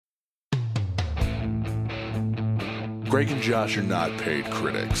Greg and Josh are not paid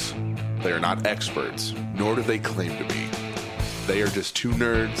critics. They are not experts, nor do they claim to be. They are just two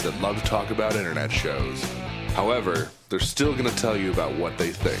nerds that love to talk about internet shows. However, they're still going to tell you about what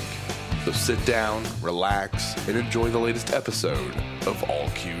they think. So sit down, relax, and enjoy the latest episode of All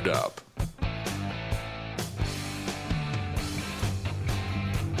Queued Up.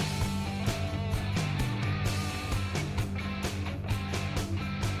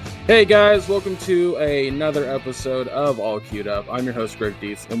 Hey guys, welcome to another episode of All Queued Up. I'm your host, Greg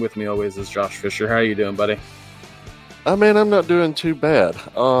Dietz, and with me always is Josh Fisher. How are you doing, buddy? Man, I'm not doing too bad.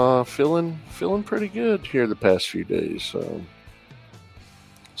 Feeling pretty good here the past few days.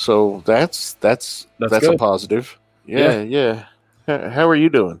 So that's a positive. Yeah. How are you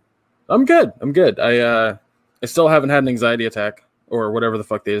doing? I'm good. I still haven't had an anxiety attack or whatever the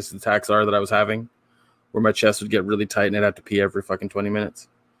fuck these attacks are that I was having, where my chest would get really tight and I'd have to pee every fucking 20 minutes.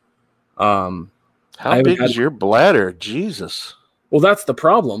 How big is your bladder? Jesus. Well, that's the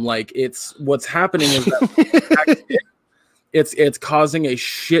problem. Like, it's what's happening is that it's causing a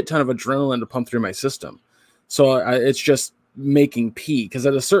shit ton of adrenaline to pump through my system. So it's just making pee, because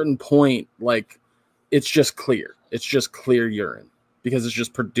at a certain point, like, it's just clear. It's just clear urine because it's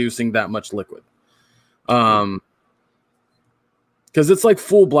just producing that much liquid. Because it's like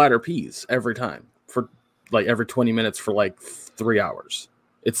full bladder pees every time for like every 20 minutes for like 3 hours.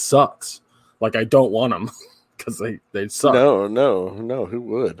 It sucks. Like, I don't want them because they suck. No. Who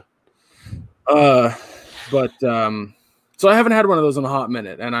would? So I haven't had one of those in a hot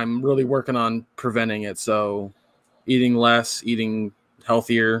minute, and I'm really working on preventing it. So eating less, eating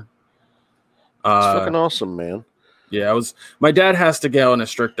healthier. It's fucking awesome, man. Yeah, my dad has to go on a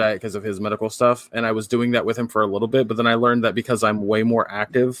strict diet because of his medical stuff, and I was doing that with him for a little bit, but then I learned that because I'm way more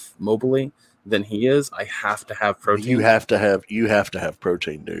active mobily than he is, I have to have protein. You have to have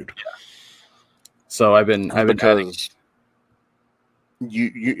protein, dude. Yeah. So I've been adding.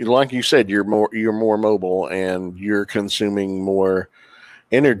 You like you said, you're more mobile and you're consuming more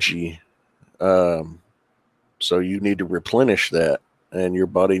energy. So you need to replenish that, and your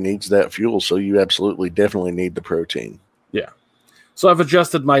body needs that fuel. So you definitely need the protein. Yeah. So I've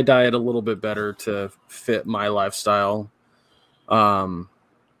adjusted my diet a little bit better to fit my lifestyle.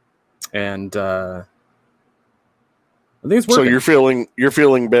 And I think it's working. So you're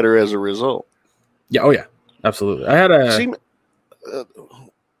feeling better as a result. Yeah. Oh yeah, absolutely. I had a.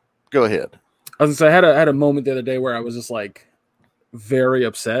 Go ahead. I was gonna say, I had a moment the other day where I was just like very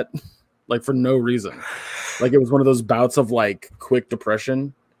upset, like for no reason. Like, it was one of those bouts of like quick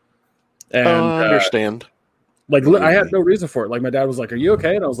depression. And I understand. I had no reason for it. Like, my dad was like, "Are you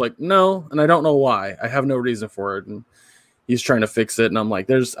okay?" And I was like, "No," and I don't know why. I have no reason for it. And he's trying to fix it, and I'm like,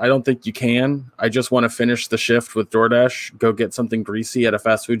 I don't think you can. I just want to finish the shift with DoorDash, go get something greasy at a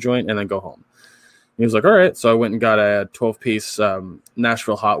fast food joint, and then go home. He was like, all right. So I went and got a 12-piece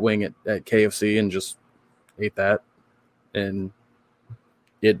Nashville hot wing at KFC and just ate that. And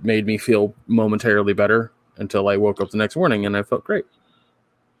it made me feel momentarily better until I woke up the next morning, and I felt great.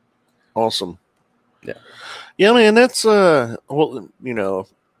 Awesome. Yeah. Yeah, man, that's,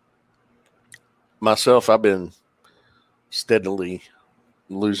 myself, I've been steadily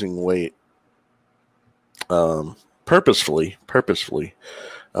losing weight. Purposefully.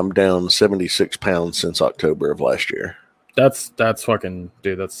 I'm down 76 pounds since October of last year. That's fucking,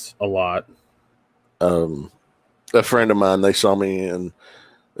 dude, that's a lot. A friend of mine, they saw me, and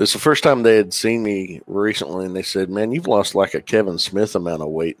it's the first time they had seen me recently, and they said, "Man, you've lost like a Kevin Smith amount of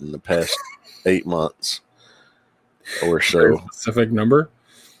weight in the past 8 months or so." Specific number?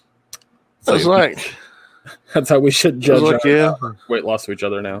 I was like, that's how we should judge weight loss to each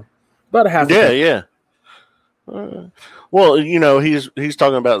other now. About a half. Yeah. Well, he's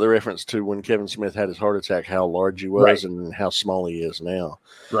talking about the reference to when Kevin Smith had his heart attack, how large he was, right, and how small he is now.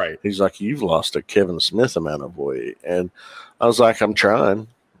 Right. He's like, "You've lost a Kevin Smith amount of weight." And I was like, I'm trying.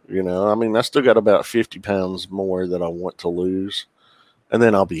 I still got about 50 pounds more that I want to lose, and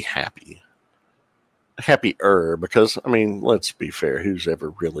then I'll be happy. Happier, because, let's be fair. Who's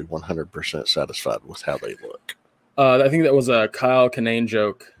ever really 100% satisfied with how they look? I think that was a Kyle Kinane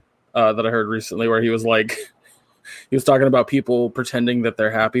joke that I heard recently, where he was like, he was talking about people pretending that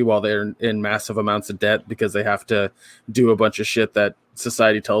they're happy while they're in massive amounts of debt because they have to do a bunch of shit that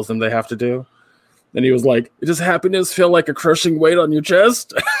society tells them they have to do. And he was like, "Does happiness feel like a crushing weight on your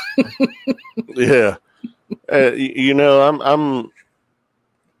chest?" Yeah.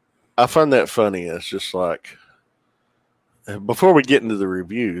 I find that funny. It's just like, before we get into the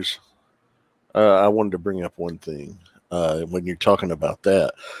reviews, I wanted to bring up one thing. When you're talking about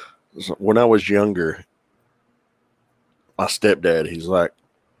that, when I was younger, my stepdad, he's like,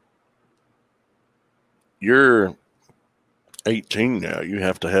 you're 18 now. You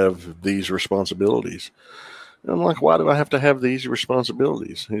have to have these responsibilities. And I'm like, why do I have to have these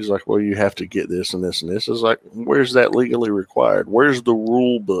responsibilities? He's like, well, you have to get this and this and this. It's like, where's that legally required? Where's the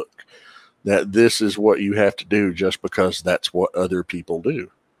rule book that this is what you have to do just because that's what other people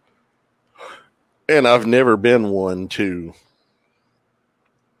do? And I've never been one to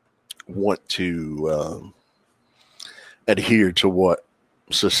want to adhere to what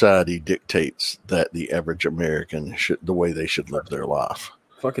society dictates that the average American should, the way they should live their life.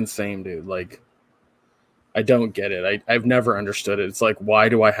 Fucking same, dude. Like, I don't get it. I've never understood it. It's like, why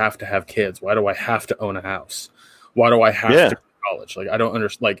do I have to have kids? Why do I have to own a house? Why do I have to go to college? Like, I don't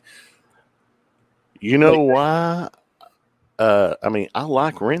understand. Like, you know why? I mean, I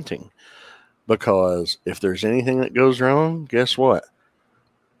like renting because if there's anything that goes wrong, guess what?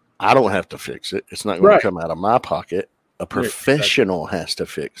 I don't have to fix it. It's not going to come out of my pocket. A professional has to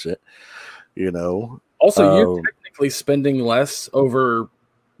fix it, you know. Also, you're technically spending less over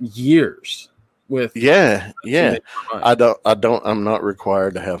years with I'm not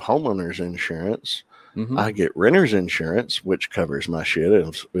required to have homeowners insurance. Mm-hmm. I get renter's insurance, which covers my shit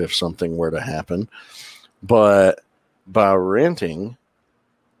if something were to happen. But by renting,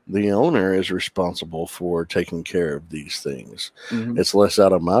 the owner is responsible for taking care of these things. Mm-hmm. It's less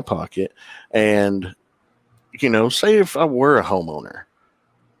out of my pocket. And, you know, say if I were a homeowner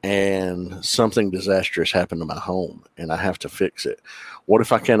and something disastrous happened to my home and I have to fix it, what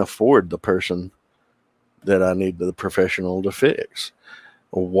if I can't afford the person that I need the professional to fix?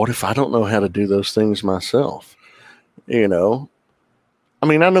 Or what if I don't know how to do those things myself? You know, I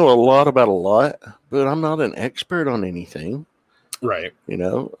mean, I know a lot about a lot, but I'm not an expert on anything. Right. You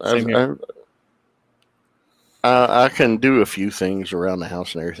know, I can do a few things around the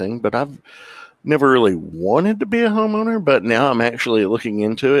house and everything, but I've never really wanted to be a homeowner. But now I'm actually looking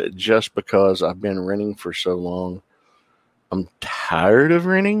into it just because I've been renting for so long. I'm tired of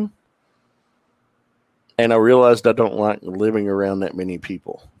renting. And I realized I don't like living around that many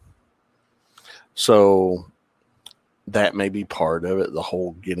people. So that may be part of it. The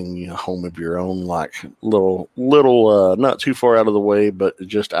whole getting a home of your own, like little, not too far out of the way, but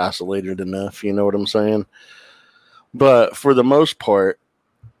just isolated enough. You know what I'm saying? But for the most part,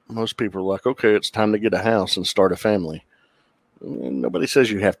 most people are like, okay, it's time to get a house and start a family. Nobody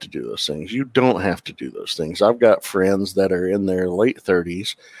says you have to do those things. You don't have to do those things. I've got friends that are in their late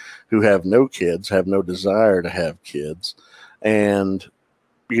 30s who have no kids, have no desire to have kids. And,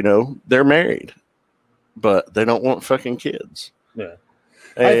 you know, they're married, but they don't want fucking kids. Yeah.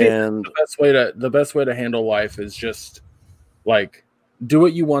 And I think the best way to handle life is just like, do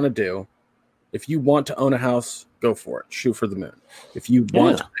what you want to do. If you want to own a house, go for it. Shoot for the moon. If you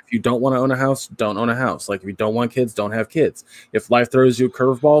don't want to own a house, don't own a house. Like, if you don't want kids, don't have kids. If life throws you a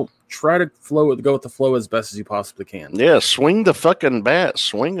curveball, try to go with the flow as best as you possibly can. Yeah, swing the fucking bat,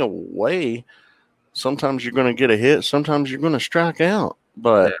 swing away. Sometimes you're going to get a hit. Sometimes you're going to strike out.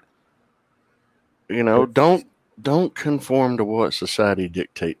 But, you know, don't conform to what society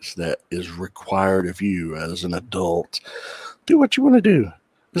dictates that is required of you as an adult. Do what you want to do.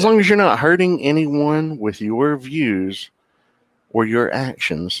 As long as you're not hurting anyone with your views or your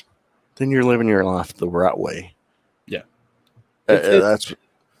actions, then you're living your life the right way. Yeah. It's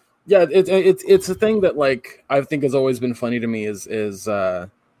a thing that, like, I think has always been funny to me is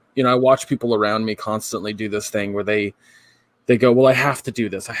you know, I watch people around me constantly do this thing where they go, well, I have to do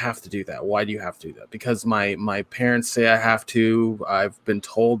this. I have to do that. Why do you have to do that? Because my parents say I have to. I've been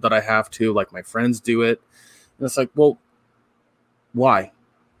told that I have to. Like, my friends do it. And it's like, well, why?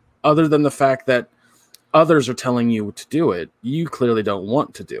 Other than the fact that others are telling you to do it, you clearly don't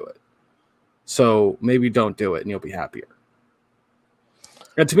want to do it. So maybe don't do it and you'll be happier.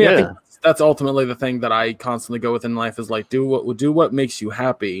 And to me, I think that's ultimately the thing that I constantly go with in life is like, do what makes you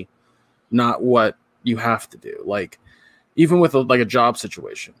happy, not what you have to do. Like, even with a job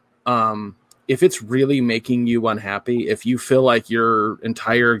situation, if it's really making you unhappy, if you feel like your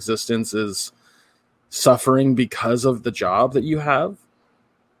entire existence is suffering because of the job that you have,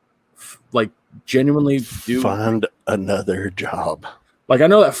 like, genuinely find another job. Like, I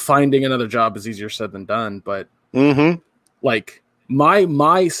know that finding another job is easier said than done, but like,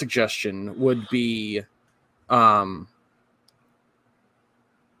 my suggestion would be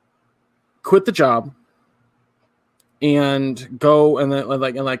quit the job and go and then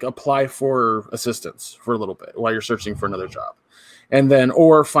apply for assistance for a little bit while you're searching for another job, and then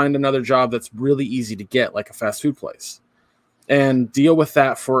or find another job that's really easy to get, like a fast food place, and deal with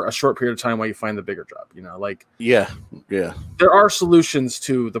that for a short period of time while you find the bigger job. You know, like, yeah, there are solutions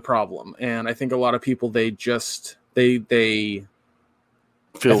to the problem, and I think a lot of people they feel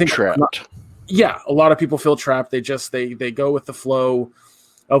trapped. Yeah, a lot of people feel trapped. They go with the flow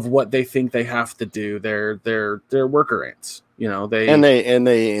of what they think they have to do. They're worker ants. You know,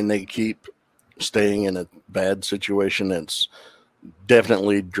 they keep staying in a bad situation that's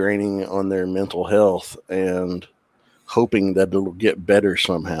definitely draining on their mental health and hoping that it'll get better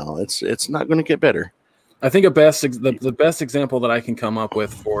somehow. It's not going to get better. I think the best example that I can come up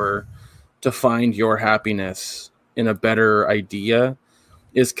with to find your happiness in a better idea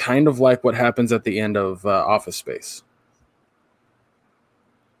is kind of like what happens at the end of Office Space.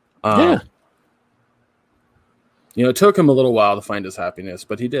 Yeah. You know, it took him a little while to find his happiness,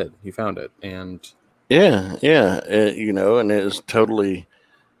 but he did. He found it. And yeah. You know, and it was totally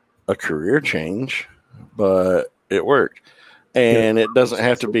a career change, but it worked. And it doesn't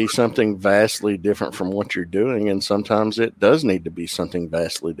have to be something vastly different from what you're doing. And sometimes it does need to be something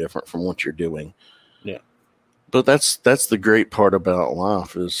vastly different from what you're doing. Yeah. But that's the great part about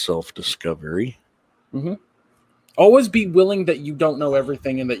life is self-discovery. Mm-hmm. Always be willing that you don't know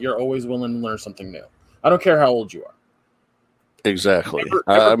everything and that you're always willing to learn something new. I don't care how old you are. Exactly.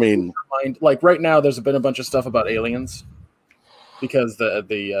 I mean, like right now, there's been a bunch of stuff about aliens because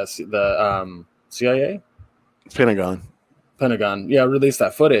the CIA, Pentagon, released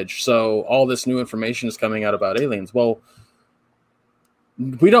that footage. So all this new information is coming out about aliens. Well,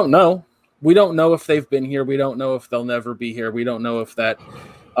 we don't know. We don't know if they've been here. We don't know if they'll never be here. We don't know if that.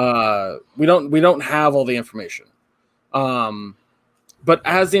 We don't have all the information. But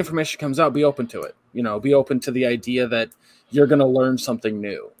as the information comes out, be open to it. You know, be open to the idea that you're going to learn something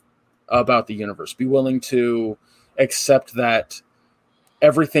new about the universe. Be willing to accept that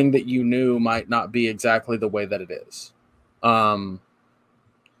everything that you knew might not be exactly the way that it is. I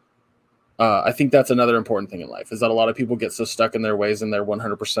think that's another important thing in life is that a lot of people get so stuck in their ways and they're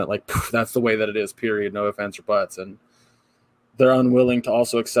 100% like, that's the way that it is, period. No ifs, ands, or buts. And they're unwilling to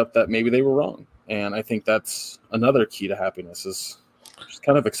also accept that maybe they were wrong. And I think that's another key to happiness is just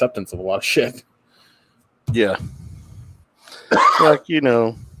kind of acceptance of a lot of shit. Yeah. Like, you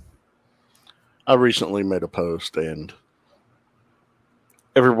know, I recently made a post and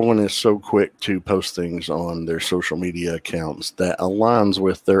everyone is so quick to post things on their social media accounts that aligns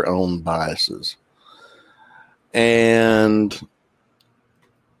with their own biases. And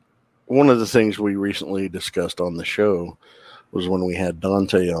one of the things we recently discussed on the show was when we had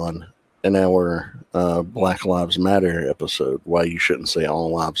Dante on in our Black Lives Matter episode, why you shouldn't say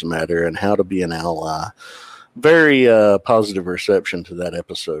all lives matter and how to be an ally. Very positive reception to that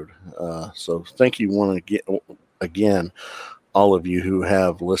episode. So thank you again, all of you who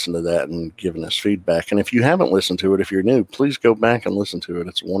have listened to that and given us feedback. And if you haven't listened to it, if you're new, please go back and listen to it.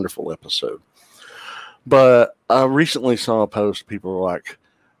 It's a wonderful episode. But I recently saw a post, people were like,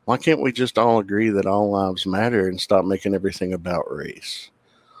 why can't we just all agree that all lives matter and stop making everything about race?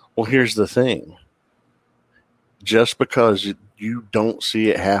 Well, here's the thing. Just because you don't see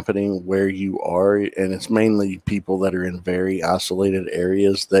it happening where you are, and it's mainly people that are in very isolated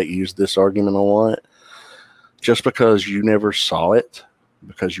areas that use this argument a lot, just because you never saw it,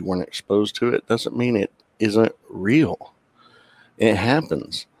 because you weren't exposed to it, doesn't mean it isn't real. It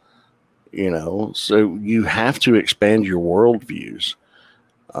happens. You know, so you have to expand your worldviews.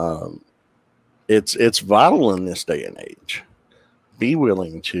 It's vital in this day and age. Be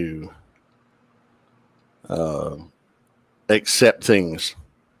willing to accept things.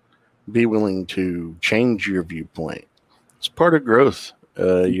 Be willing to change your viewpoint. It's part of growth,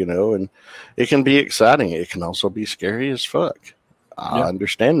 you know, and it can be exciting. It can also be scary as fuck. I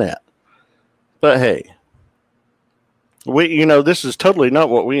understand that. But hey, this is totally not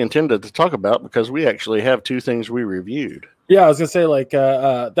what we intended to talk about because we actually have two things we reviewed. Yeah, I was going to say, like,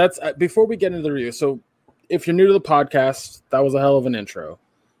 that's before we get into the review. So if you're new to the podcast, that was a hell of an intro.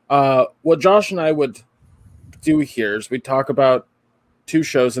 What Josh and I would do here is we talk about two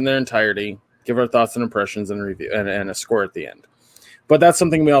shows in their entirety, give our thoughts and impressions and review and a score at the end. But that's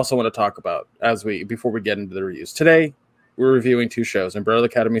something we also want to talk about before we get into the reviews. Today, we're reviewing two shows, Umbrella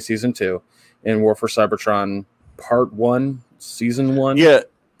Academy Season 2 and War for Cybertron Part 1, Season 1. Yeah,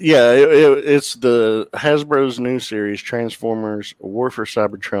 it's the Hasbro's new series, Transformers War for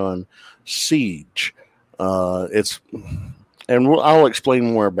Cybertron Siege. I'll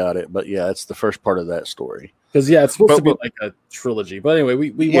explain more about it, but yeah, it's the first part of that story. Because it's supposed to be like a trilogy. But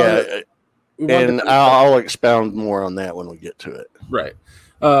anyway, I'll expound more on that when we get to it. Right.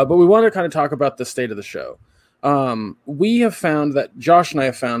 But we want to kind of talk about the state of the show. We have found that Josh and I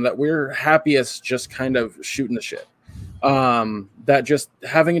have found that we're happiest just kind of shooting the shit. That just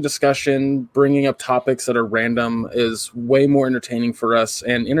having a discussion, bringing up topics that are random is way more entertaining for us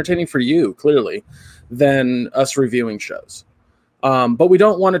and entertaining for you, clearly, than us reviewing shows. But we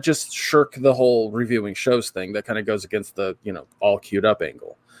don't want to just shirk the whole reviewing shows thing. That kind of goes against the, all queued up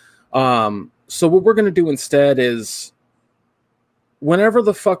angle. So what we're going to do instead is whenever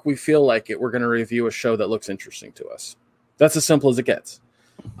the fuck we feel like it, we're going to review a show that looks interesting to us. That's as simple as it gets.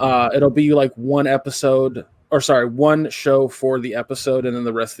 It'll be like one show for the episode, and then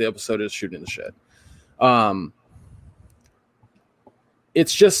the rest of the episode is shooting the shit.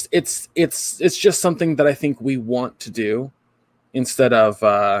 It's just something that I think we want to do instead of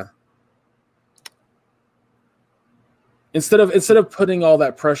putting all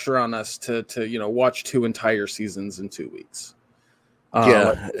that pressure on us to watch 2 entire seasons in 2 weeks.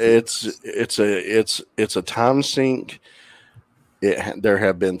 It's a time sink. There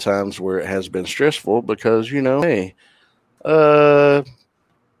have been times where it has been stressful because hey,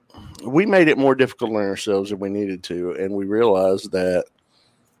 we made it more difficult on ourselves than we needed to, and we realized that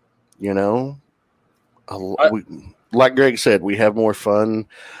like Greg said, we have more fun,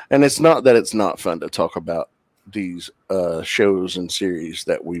 and it's not that it's not fun to talk about these shows and series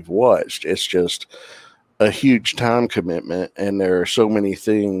that we've watched. It's just a huge time commitment, and there are so many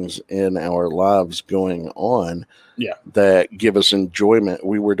things in our lives going on that give us enjoyment.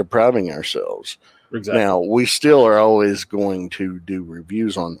 We were depriving ourselves. Exactly. Now, we still are always going to do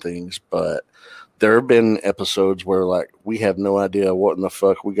reviews on things, but there have been episodes where we have no idea what in the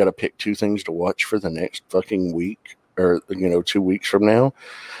fuck. We got to pick 2 things to watch for the next fucking week or 2 weeks from now,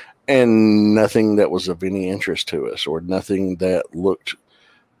 and nothing that was of any interest to us or nothing that looked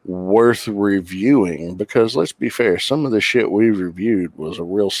worth reviewing, because let's be fair, some of the shit we reviewed was a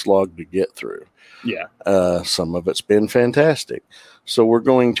real slog to get through. Some of it's been fantastic, so we're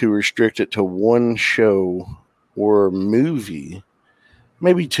going to restrict it to one show or movie,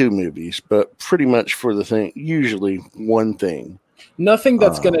 maybe 2 movies, but pretty much for the thing, usually one thing. Nothing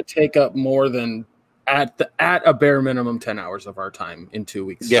that's going to take up more than at a bare minimum 10 hours of our time in 2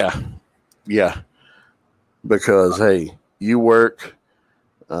 weeks. Yeah, because hey, you work.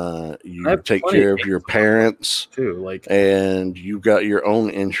 You take care of your parents too, and you got your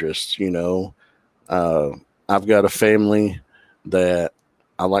own interests. I've got a family that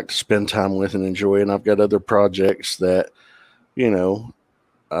I like to spend time with and enjoy, and I've got other projects that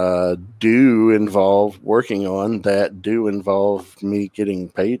do involve working on, that do involve me getting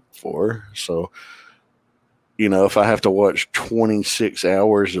paid for. So if I have to watch 26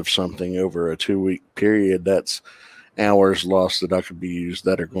 hours of something over a 2-week period, that's hours lost that I could be used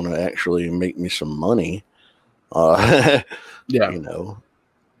that are going to actually make me some money. It's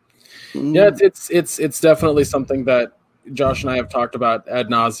definitely something that Josh and I have talked about ad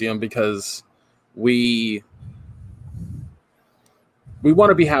nauseum, because we want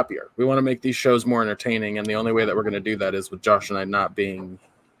to be happier. We want to make these shows more entertaining, and the only way that we're going to do that is with Josh and I not being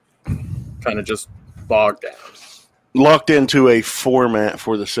kind of just bogged down, locked into a format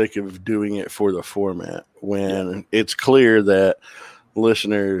for the sake of doing it for the format, when it's clear that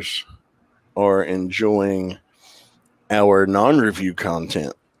listeners are enjoying our non-review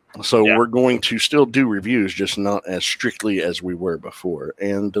content. So we're going to still do reviews, just not as strictly as we were before,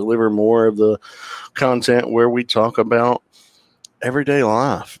 and deliver more of the content where we talk about everyday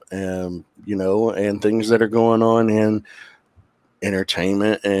life and, and things that are going on in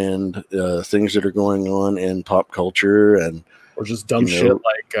entertainment and things that are going on in pop culture, and or just dumb shit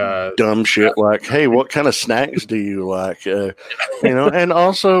like hey, what kind of snacks do you like, and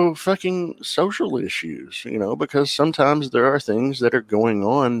also fucking social issues, because sometimes there are things that are going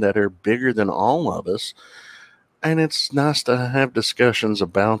on that are bigger than all of us, and it's nice to have discussions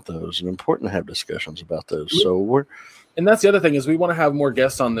about those and important to have discussions about those. So and that's the other thing, is we want to have more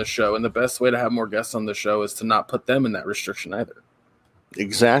guests on this show, and the best way to have more guests on the show is to not put them in that restriction either.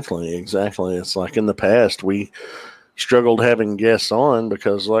 Exactly. It's like in the past, we struggled having guests on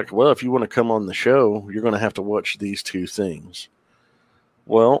because if you want to come on the show, you're going to have to watch these 2 things.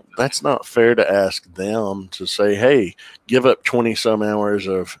 Well, that's not fair to ask them to say, hey, give up 20 some hours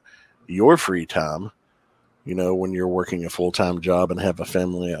of your free time, when you're working a full-time job and have a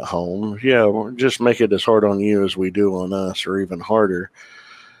family at home. Just make it as hard on you as we do on us, or even harder.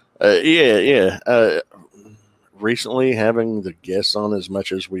 Recently, having the guests on as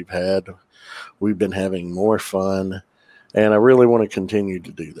much as we've been having more fun, and I really want to continue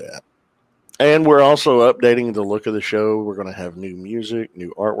to do that. And we're also updating the look of the show. We're going to have new music,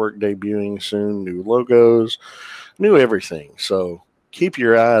 new artwork debuting soon, new logos, new everything. So keep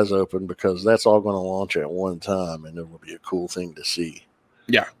your eyes open, because that's all going to launch at one time, and it will be a cool thing to see.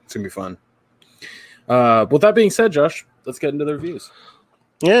 Yeah, it's going to be fun. With that being said, Josh, let's get into the reviews.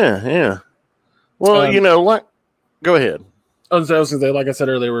 Yeah. Well, go ahead. I was going to say, like I said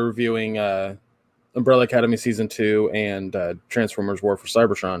earlier, we're reviewing Umbrella Academy Season 2 and Transformers War for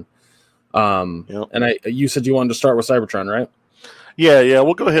Cybertron. Yep. And you said you wanted to start with Cybertron, right? Yeah.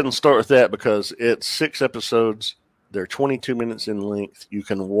 We'll go ahead and start with that because it's 6 episodes. They're 22 minutes in length. You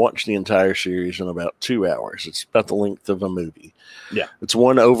can watch the entire series in about 2 hours. It's about the length of a movie. Yeah. It's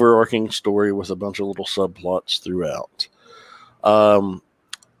one overarching story with a bunch of little subplots throughout.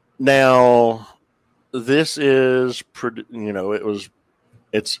 Now, this is,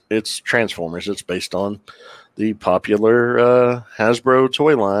 it's Transformers. It's based on the popular Hasbro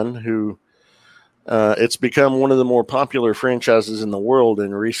toy line, who it's become one of the more popular franchises in the world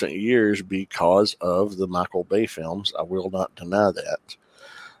in recent years because of the Michael Bay films. I will not deny that.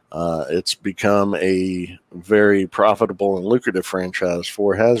 It's become a very profitable and lucrative franchise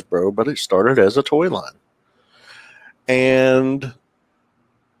for Hasbro, but it started as a toy line. And,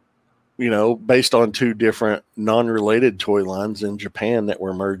 based on 2 different non-related toy lines in Japan that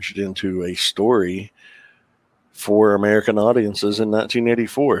were merged into a story for American audiences in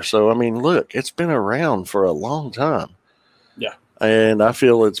 1984. So, I mean, look, it's been around for a long time. Yeah. And I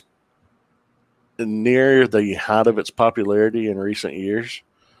feel it's near the height of its popularity in recent years.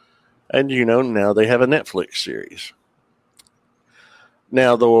 And, now they have a Netflix series.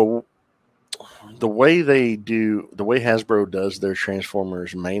 Now, the way Hasbro does their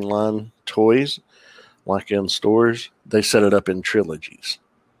Transformers mainline toys, like in stores, they set it up in trilogies.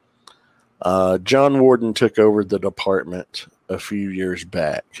 John Warden took over the department a few years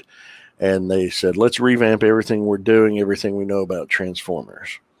back, and they said, let's revamp everything we're doing, everything we know about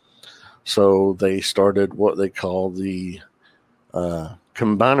Transformers. So they started what they call the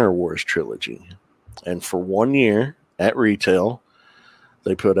Combiner Wars trilogy. And for 1 year at retail,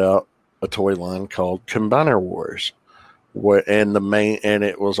 they put out a toy line called Combiner Wars, and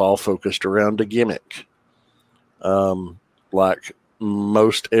it was all focused around a gimmick. Like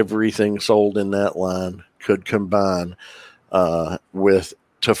most everything sold in that line could combine to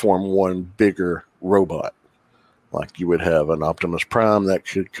form one bigger robot. Like you would have an Optimus Prime that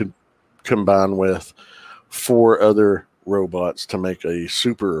could combine with 4 other robots to make a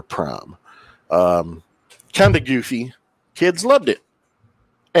Super Prime. Kind of goofy. Kids loved it.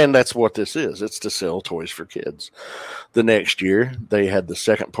 And that's what this is. It's to sell toys for kids. The next year, they had the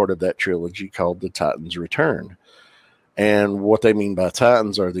second part of that trilogy called The Titans Return. And what they mean by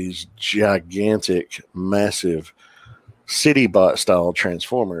Titans are these gigantic, massive Citybot style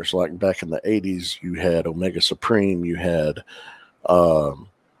Transformers. Like back in the 80s, you had Omega Supreme, you had Scorponok,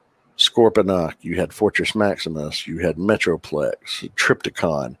 you had Fortress Maximus, you had Metroplex,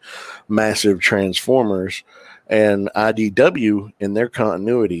 Trypticon, massive Transformers. And IDW, in their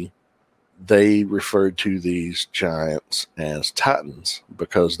continuity, they referred to these giants as Titans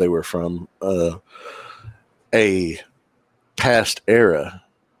because they were from a past era,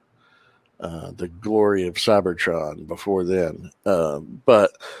 the glory of Cybertron before then.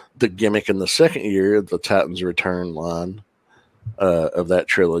 But the gimmick in the second year, the Titans Return line of that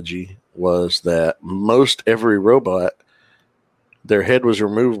trilogy, was that most every robot, their head was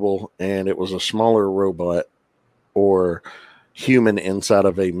removable and it was a smaller robot or human inside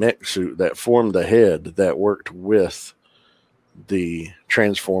of a mech suit that formed the head that worked with the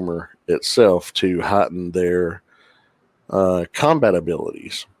Transformer itself to heighten their combat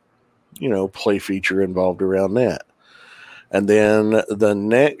abilities. Play feature involved around that. And then the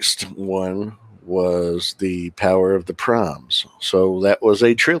next one was the Power of the Primes. So that was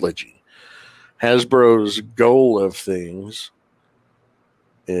a trilogy. Hasbro's goal of things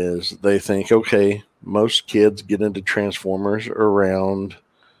is they think, okay, most kids get into Transformers around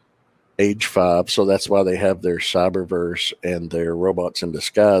age 5, so that's why they have their Cyberverse and their Robots in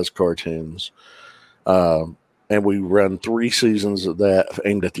Disguise cartoons. And we run 3 seasons of that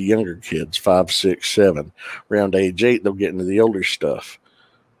aimed at the younger kids, 5, 6, 7. Around age 8, they'll get into the older stuff,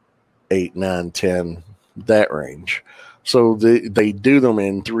 8, 9, 10, that range. So they do them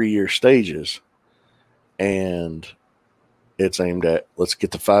in 3-year stages, and it's aimed at, let's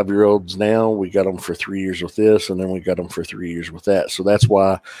get the 5-year-olds now. We got them for 3 years with this, and then we got them for 3 years with that. So that's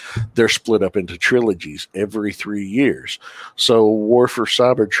why they're split up into trilogies every 3 years. So War for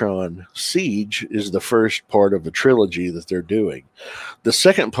Cybertron Siege is the first part of a trilogy that they're doing. The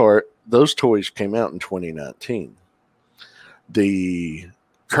second part, those toys came out in 2019. The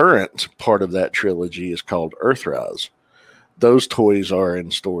current part of that trilogy is called Earthrise. Those toys are in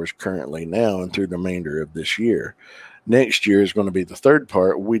stores currently now and through the remainder of this year. Next year is going to be the third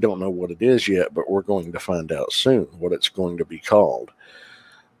part. We don't know what it is yet, but we're going to find out soon what it's going to be called.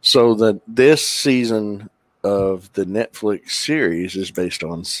 So this season of the Netflix series is based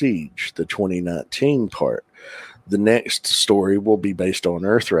on Siege, the 2019 part. The next story will be based on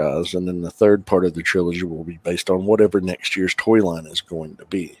Earthrise, and then the third part of the trilogy will be based on whatever next year's toy line is going to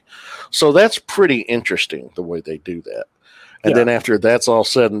be. So that's pretty interesting the way they do that. And then after that's all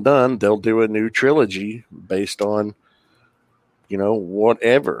said and done, they'll do a new trilogy based on,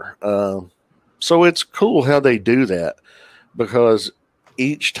 whatever. So it's cool how they do that, because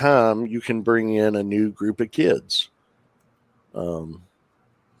each time you can bring in a new group of kids. More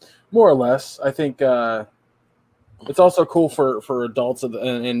or less. I think it's also cool for adults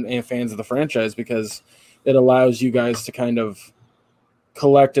and fans of the franchise, because it allows you guys to kind of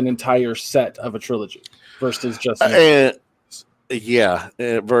collect an entire set of a trilogy versus just...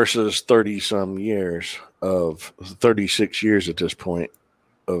 versus 30-some years of 36 years at this point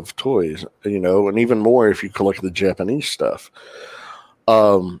of toys, and even more if you collect the Japanese stuff.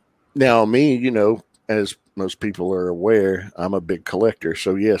 Now, me, as most people are aware, I'm a big collector.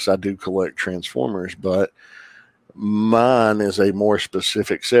 So, yes, I do collect Transformers, but mine is a more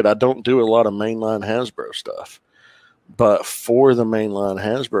specific set. I don't do a lot of mainline Hasbro stuff. But for the mainline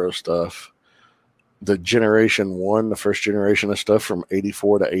Hasbro stuff, the Generation 1, the first generation of stuff from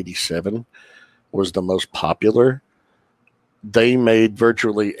 84 to 87 was the most popular. They made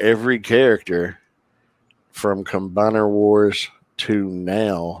virtually every character from Combiner Wars to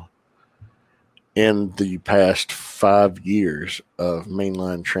now in the past 5 years of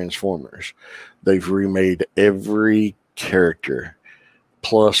mainline Transformers. They've remade every character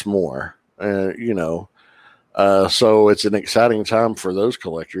plus more, so it's an exciting time for those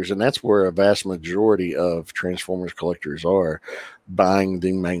collectors, and that's where a vast majority of Transformers collectors are buying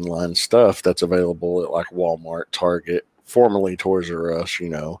the mainline stuff that's available at like Walmart, Target, formerly Toys R Us,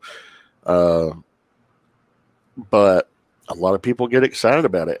 but a lot of people get excited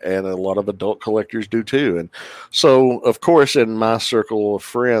about it, and a lot of adult collectors do too. And so, of course, in my circle of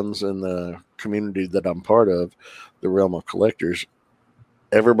friends in the community that I'm part of, the Realm of Collectors,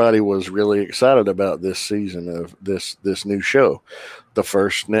 everybody was really excited about this season of this new show, the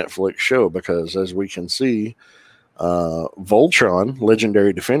first Netflix show, because as we can see, Voltron,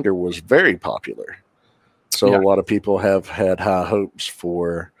 Legendary Defender, was very popular. So a lot of people have had high hopes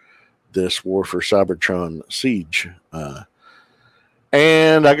for this War for Cybertron Siege.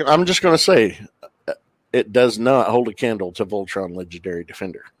 And I'm just going to say, it does not hold a candle to Voltron Legendary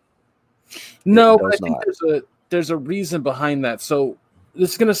Defender. No, but I think there's a reason behind that. So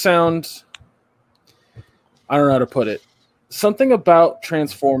this is going to sound, I don't know how to put it. Something about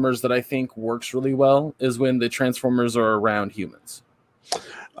Transformers that I think works really well is when the Transformers are around humans.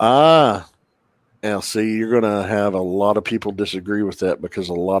 Now, see, you're going to have a lot of people disagree with that, because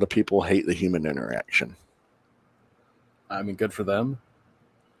a lot of people hate the human interaction. I mean, good for them.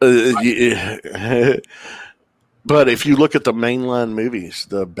 But if you look at the mainline movies,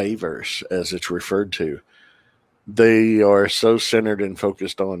 the Bayverse, as it's referred to, they are so centered and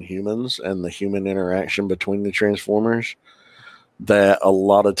focused on humans and the human interaction between the Transformers that a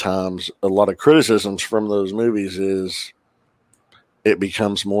lot of times, a lot of criticisms from those movies is it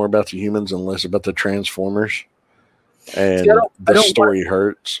becomes more about the humans and less about the Transformers. And the story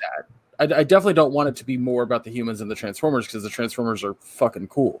hurts. I definitely don't want it to be more about the humans and the Transformers, because the Transformers are fucking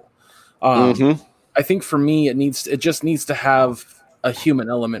cool. I think for me, it just needs to have a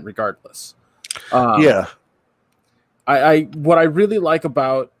human element regardless. What I really like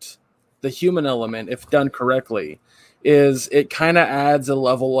about the human element, if done correctly, is it kind of adds a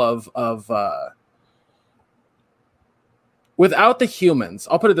level of without the humans.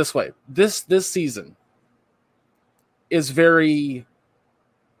 I'll put it this way: this season is very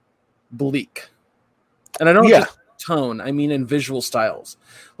bleak, and I don't just tone. I mean in visual styles,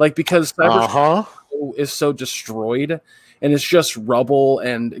 like because Cybertron is so destroyed. And it's just rubble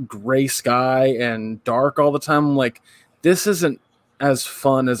and gray sky and dark all the time. I'm like, this isn't as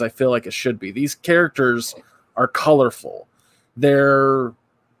fun as I feel like it should be. These characters are colorful. They're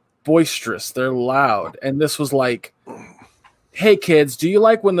boisterous. They're loud. And this was like, hey, kids, do you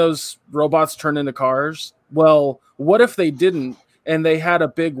like when those robots turn into cars? Well, what if they didn't and they had a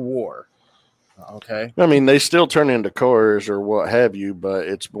big war? Okay. I mean, they still turn into cars or what have you, but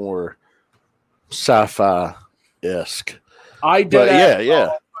it's more sci-fi-esque. I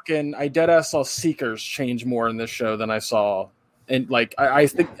deadass saw Seekers change more in this show than I saw, and like I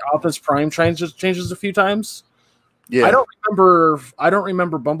think Optimus Prime changes a few times. Yeah, I don't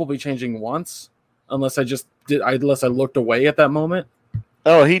remember Bumblebee changing once, unless I looked away at that moment.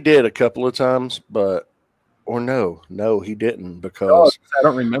 Oh, he did a couple of times, no, he didn't, because I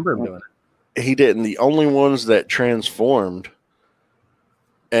don't remember him doing it. He didn't. The only ones that transformed,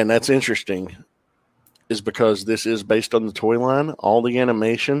 and that's interesting, is because this is based on the toy line. All the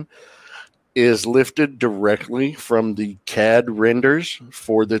animation is lifted directly from the CAD renders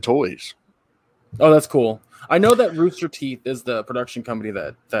for the toys. Oh, that's cool. I know that Rooster Teeth is the production company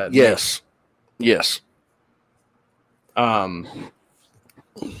that Yes. Makes.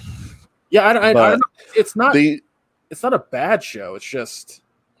 Yeah, I don't know. It's not a bad show. It's just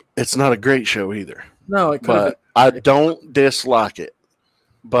it's not a great show either. No, it could. But I don't dislike it.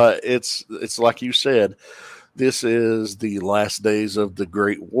 But it's like you said, this is the last days of the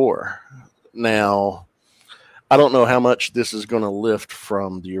Great War. Now, I don't know how much this is going to lift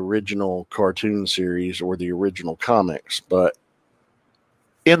from the original cartoon series or the original comics, but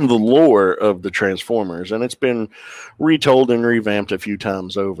in the lore of the Transformers, and it's been retold and revamped a few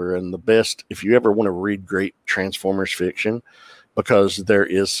times over, and the best, if you ever want to read great Transformers fiction, because there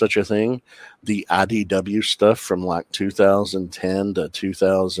is such a thing, the IDW stuff from like 2010 to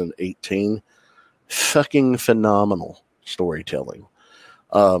 2018, fucking phenomenal storytelling.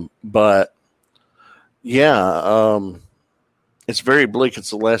 But yeah, it's very bleak. It's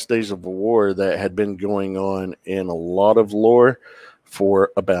the last days of a war that had been going on in a lot of lore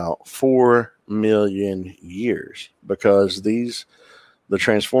for about 4 million years, because the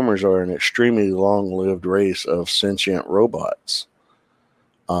Transformers are an extremely long-lived race of sentient robots.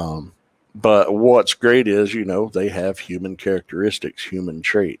 But what's great is, they have human characteristics, human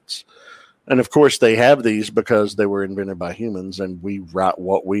traits. And of course they have these because they were invented by humans, and we write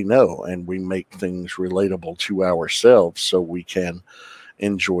what we know and we make things relatable to ourselves so we can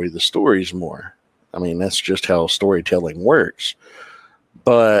enjoy the stories more. I mean, that's just how storytelling works.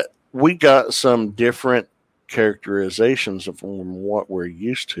 But we got some different characterizations from what we're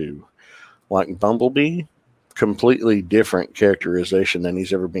used to. Like Bumblebee, completely different characterization than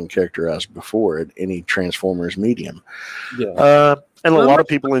he's ever been characterized before in any Transformers medium. Yeah. And a lot of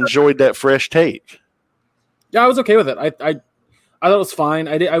people enjoyed that fresh take. Yeah, I was okay with it. I thought it was fine.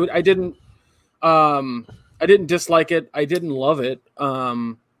 I didn't dislike it. I didn't love it.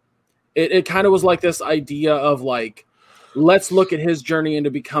 It kind of was like this idea of like, let's look at his journey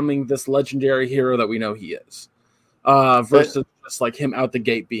into becoming this legendary hero that we know he is, versus just like him out the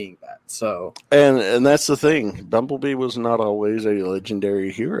gate being that. So, and that's the thing. Bumblebee was not always a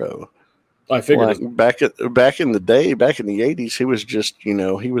legendary hero. I figured back in the day, back in the 80s, he was just, he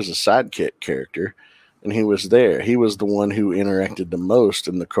was a sidekick character, and he was there. He was the one who interacted the most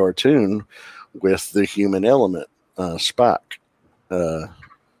in the cartoon with the human element, Spock.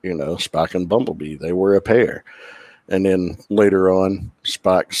 Spock and Bumblebee, they were a pair. And then later on,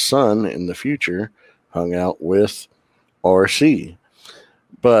 Spock's son in the future hung out with RC.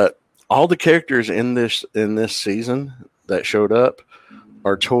 But all the characters in this season that showed up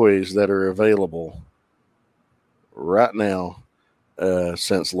are toys that are available right now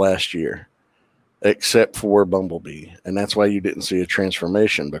since last year, except for Bumblebee. And that's why you didn't see a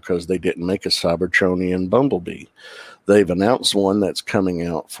transformation, because they didn't make a Cybertronian Bumblebee. They've announced one that's coming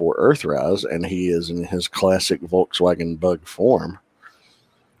out for Earthrise, and he is in his classic Volkswagen Bug form.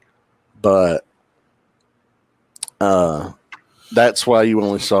 But that's why you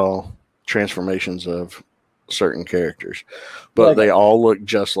only saw transformations of certain characters. But they all look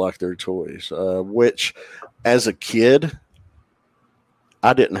just like their toys, which as a kid,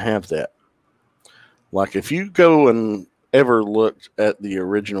 I didn't have that. Like, if you go and ever looked at the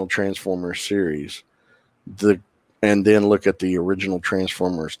original Transformers series, and then look at the original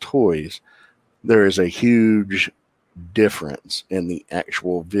Transformers toys, there is a huge difference in the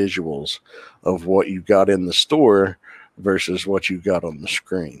actual visuals of what you got in the store versus what you got on the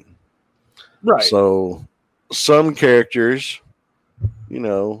screen. Right. So some characters,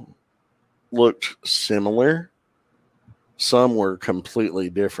 looked similar. Some were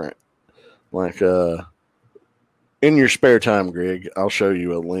completely different. Like, in your spare time, Greg, I'll show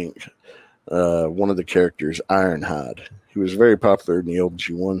you a link. One of the characters, Ironhide. He was very popular in the old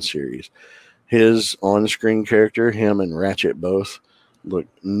G1 series. His on-screen character, him and Ratchet both,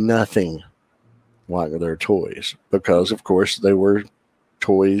 looked nothing like their toys, because, of course, they were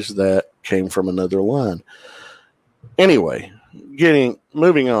toys that came from another line. Anyway,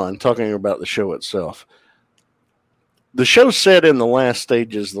 moving on, talking about the show itself. The show's set in the last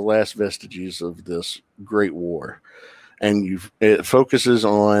stages, the last vestiges of this Great War, and it focuses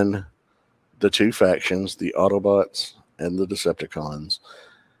on the two factions, the Autobots and the Decepticons.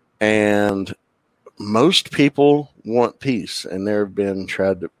 And most people want peace, and their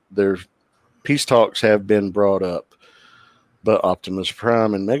peace talks have been brought up. But Optimus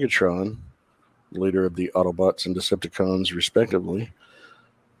Prime and Megatron, leader of the Autobots and Decepticons respectively,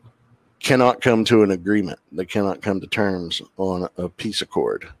 cannot come to an agreement. They cannot come to terms on a peace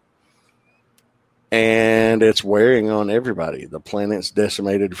accord. and it's wearing on everybody. The planet's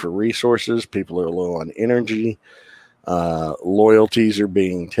decimated for resources. People are low on energy. Loyalties are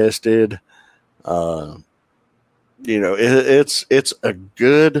being tested. It's a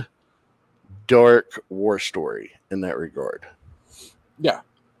good dark war story in that regard. Yeah.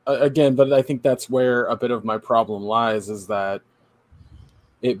 Again, but I think that's where a bit of my problem lies, is that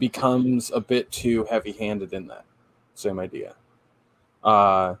it becomes a bit too heavy-handed in that same idea.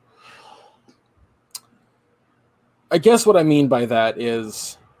 I guess what I mean by that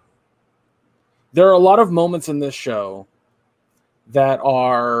is there are a lot of moments in this show that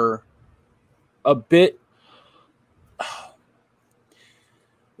are a bit.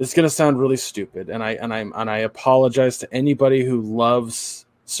 This is going to sound really stupid, and I apologize to anybody who loves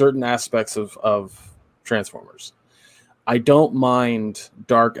certain aspects of Transformers. I don't mind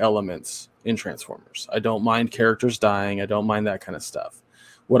dark elements in Transformers. I don't mind characters dying. I don't mind that kind of stuff.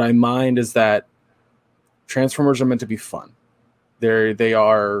 What I mind is that Transformers are meant to be fun. They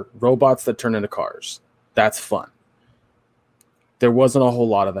are robots that turn into cars. That's fun. There wasn't a whole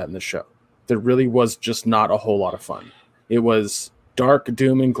lot of that in the show. There really was just not a whole lot of fun. It was dark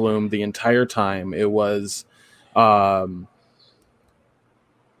doom and gloom the entire time. It was,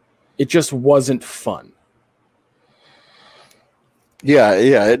 it just wasn't fun. Yeah,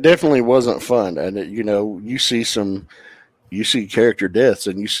 it definitely wasn't fun. And you see character deaths,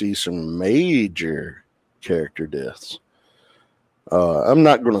 and you see some major character deaths. I'm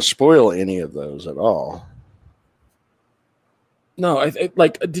not going to spoil any of those at all. No,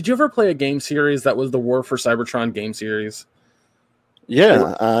 did you ever play a game series that was the War for Cybertron game series?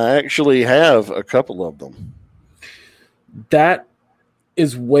 Yeah, I actually have a couple of them. That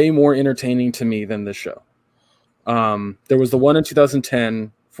is way more entertaining to me than this show. There was the one in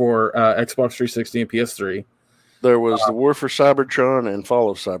 2010 for Xbox 360 and PS3. There was the War for Cybertron and Fall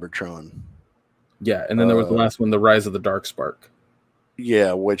of Cybertron. Yeah, and then there was the last one, the Rise of the Dark Spark.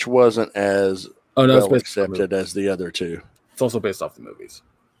 Yeah, which wasn't as well accepted as the other two. It's also based off the movies.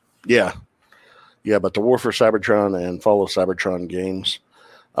 Yeah, but the War for Cybertron and Fall of Cybertron games,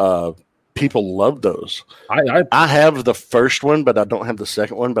 people love those. I have the first one, but I don't have the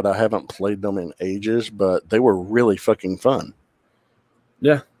second one, but I haven't played them in ages, but they were really fucking fun.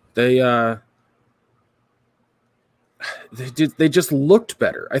 Yeah, they just looked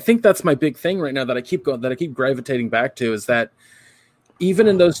better. I think that's my big thing right now that I keep gravitating back to, is that even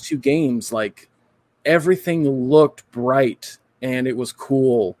in those two games, like, everything looked bright and it was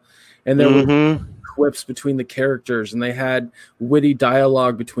cool, and there were quips between the characters, and they had witty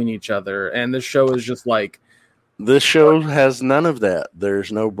dialogue between each other. And this show is just like, this show has none of that.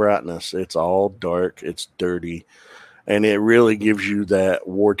 There's no brightness. It's all dark. It's dirty, and it really gives you that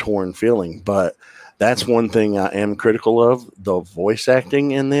war-torn feeling. But that's one thing I am critical of. The voice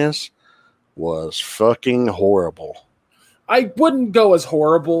acting in this was fucking horrible. I wouldn't go as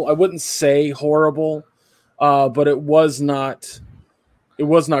horrible. I wouldn't say horrible, but it was not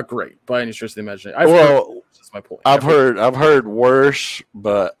great by any stretch of the imagination. That's my point. I've heard worse,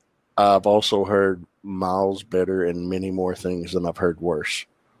 but I've also heard miles better and many more things than I've heard worse.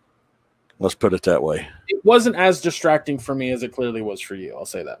 Let's put it that way. It wasn't as distracting for me as it clearly was for you. I'll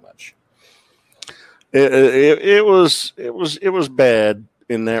say that much. It was bad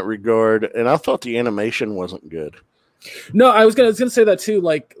in that regard, and I thought the animation wasn't good. No, I was gonna say that too.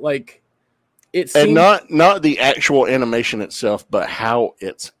 Like it seemed, and not the actual animation itself, but how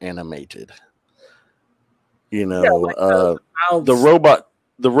it's animated. The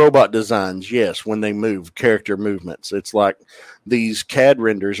robot designs. Yes, when they move, character movements. It's like these CAD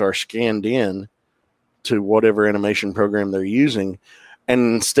renders are scanned in to whatever animation program they're using,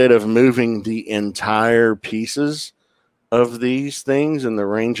 and instead of moving the entire pieces of these things in the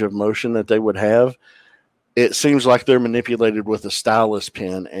range of motion that they would have, it seems like they're manipulated with a stylus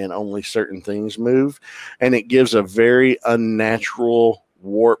pen and only certain things move. And it gives a very unnatural,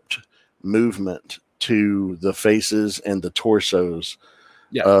 warped movement to the faces and the torsos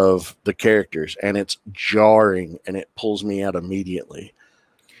of the characters. And it's jarring, and it pulls me out immediately.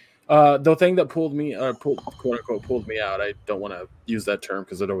 The thing that quote unquote pulled me out, I don't want to use that term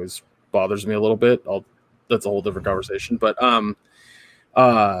because it always bothers me a little bit. That's a whole different conversation. But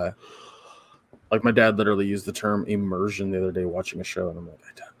like, my dad literally used the term immersion the other day watching a show, and I'm like,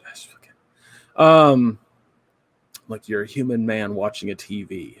 like, you're a human man watching a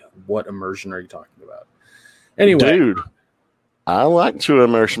TV. What immersion are you talking about? Anyway, dude, I like to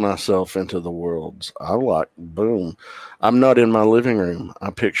immerse myself into the worlds. Boom. I'm not in my living room.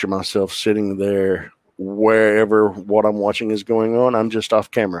 I picture myself sitting there wherever what I'm watching is going on. I'm just off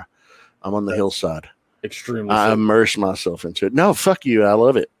camera. I'm on the hillside. Extremely. I immerse myself into it. No, fuck you. I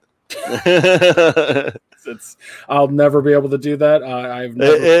love it. I'll never be able to do that.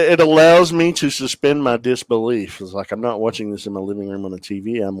 It allows me to suspend my disbelief. It's like I'm not watching this in my living room on a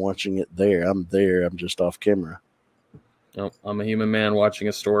TV. I'm watching it there. I'm there. I'm just off camera. No, I'm a human man watching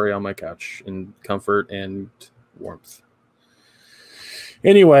a story on my couch in comfort and warmth.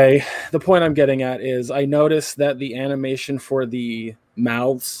 Anyway, the point I'm getting at is I noticed that the animation for the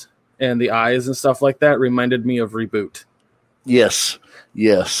mouths and the eyes and stuff like that reminded me of Reboot. Yes.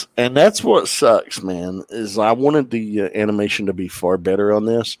 And that's what sucks, man, is I wanted the animation to be far better on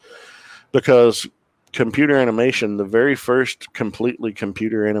this because computer animation, the very first completely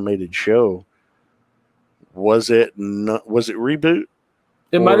computer animated show, was it Reboot?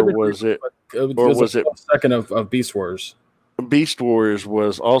 It might have been was Reboot, it was it second of Beast Wars? Beast Wars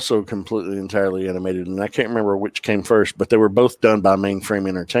was also completely entirely animated, and I can't remember which came first, but they were both done by Mainframe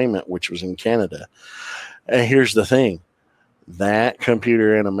Entertainment, which was in Canada. And here's the thing. That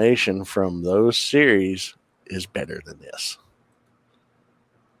computer animation from those series is better than this.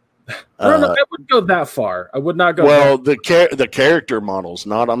 I don't know. I wouldn't go that far. I would not go. Well, the character models,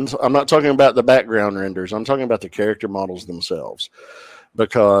 I'm not talking about the background renders. I'm talking about the character models themselves,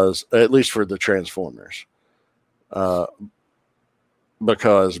 because at least for the Transformers,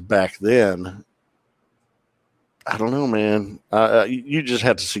 because back then, I don't know, man. You just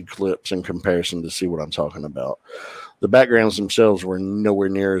had to see clips in comparison to see what I'm talking about. The backgrounds themselves were nowhere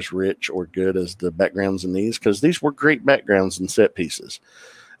near as rich or good as the backgrounds in these, because these were great backgrounds and set pieces.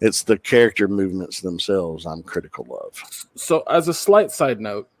 It's the character movements themselves I'm critical of. So, as a slight side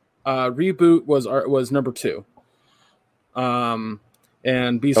note, Reboot was number 2. And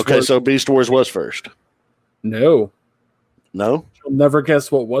Beast Wars. So Beast Wars was first. No. No? You'll never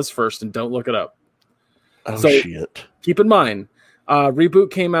guess what was first, and don't look it up. Oh, shit. Keep in mind,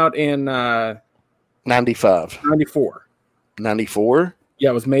 Reboot came out in 94. 94? Yeah,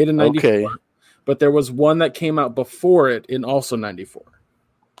 it was made in 94. Okay. But there was one that came out before it in also 94.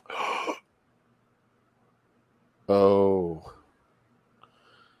 Oh.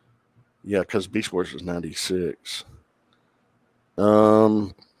 Yeah, because Beast Wars was 96.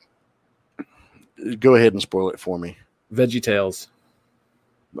 Go ahead and spoil it for me. VeggieTales.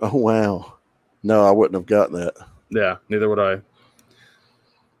 Oh, wow. No, I wouldn't have got that. Yeah, neither would I.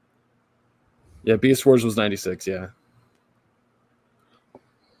 Yeah, Beast Wars was 96, yeah.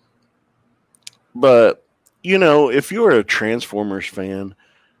 But, if you're a Transformers fan,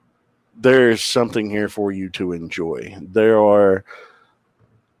 there's something here for you to enjoy. There are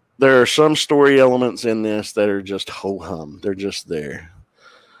some story elements in this that are just ho-hum. They're just there.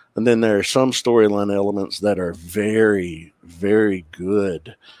 And then there are some storyline elements that are very, very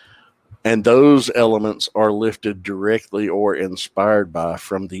good. And those elements are lifted directly or inspired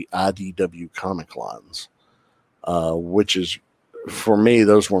from the IDW comic lines, which is, for me,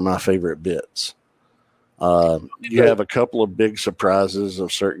 those were my favorite bits. You have a couple of big surprises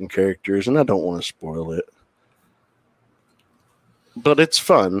of certain characters, and I don't want to spoil it. But it's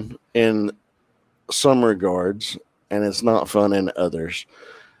fun in some regards, and it's not fun in others.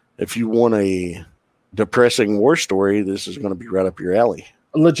 If you want a depressing war story, this is going to be right up your alley.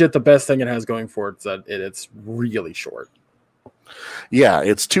 Legit, the best thing it has going for it is that it's really short. Yeah,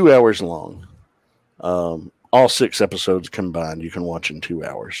 it's 2 hours long. All 6 episodes combined, you can watch in 2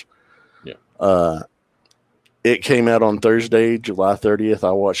 hours. Yeah. It came out on Thursday, July 30th.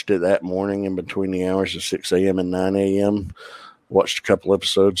 I watched it that morning in between the hours of 6 a.m. and 9 a.m. Watched a couple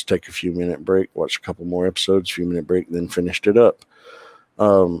episodes, take a few minute break, watched a couple more episodes, few minute break, then finished it up.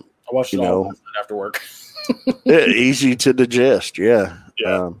 I watched it all after work. Easy to digest, yeah.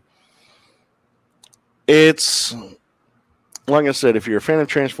 It's, like I said, if you're a fan of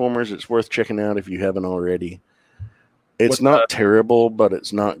Transformers, it's worth checking out if you haven't already. It's not terrible, but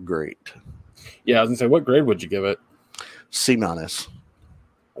it's not great. Yeah, I was going to say, what grade would you give it? C-.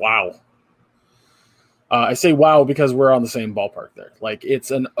 Wow. I say wow because we're on the same ballpark there. Like, it's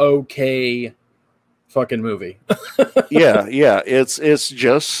an okay fucking movie. Yeah. It's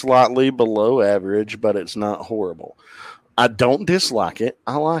just slightly below average, but it's not horrible. I don't dislike it.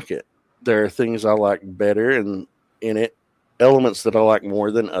 I like it. There are things I like better in it, elements that I like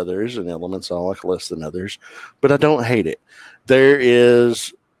more than others, and elements I like less than others, but I don't hate it. There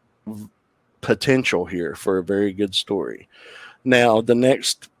is potential here for a very good story. Now, the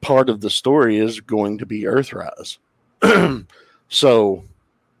next part of the story is going to be Earthrise. So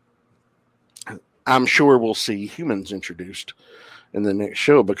I'm sure we'll see humans introduced in the next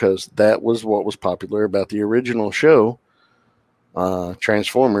show, because that was what was popular about the original show.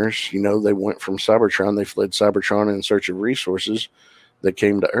 Transformers, they went from Cybertron, they fled Cybertron in search of resources that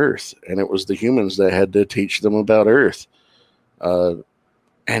came to Earth, and it was the humans that had to teach them about Earth. And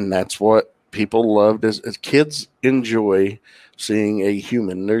And that's what people loved as kids enjoy seeing a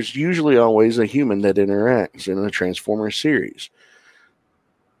human. There's usually always a human that interacts in a Transformers series.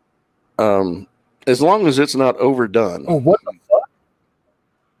 As long as it's not overdone. Oh, what the fuck?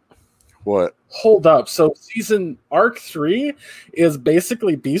 What? Hold up. So season arc 3 is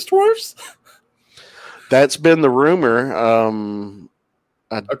basically Beast Wars? That's been the rumor.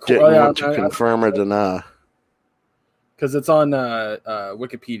 I didn't want to confirm or deny. Because it's on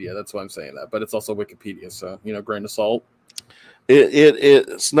Wikipedia. That's why I'm saying that. But it's also Wikipedia, so, grain of salt.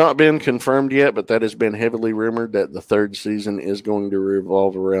 It's not been confirmed yet, but that has been heavily rumored that the third season is going to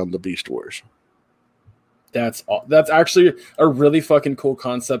revolve around the Beast Wars. That's actually a really fucking cool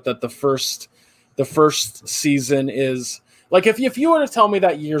concept. That the first season is like, if you were to tell me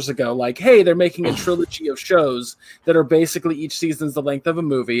that years ago, like, hey, they're making a trilogy of shows that are basically each season's the length of a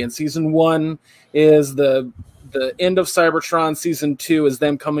movie, and season 1 is the end of Cybertron, season 2 is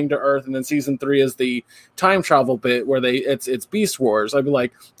them coming to Earth, and then season 3 is the time travel bit where it's Beast Wars. I'd be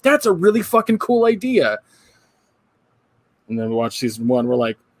like, that's a really fucking cool idea. And then we watch season 1, we're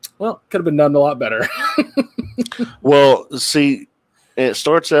like, well, could have been done a lot better. Well, see, it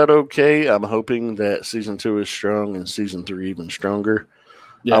starts out okay. I'm hoping that season 2 is strong and season 3 even stronger.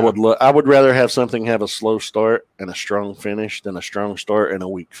 Yeah. I would rather have something have a slow start and a strong finish than a strong start and a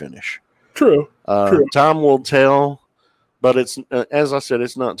weak finish. True. Time will tell, but it's as I said,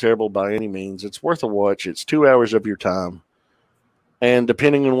 it's not terrible by any means. It's worth a watch. It's 2 hours of your time, and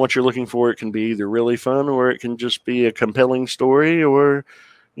depending on what you're looking for, it can be either really fun or it can just be a compelling story. Or,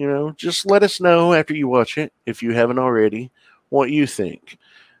 just let us know after you watch it, if you haven't already, what you think,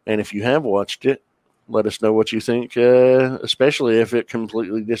 and if you have watched it, let us know what you think. Especially if it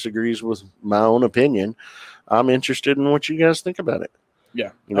completely disagrees with my own opinion, I'm interested in what you guys think about it.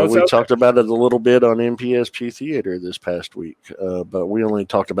 Yeah. We talked about it a little bit on NPSP Theater this past week, but we only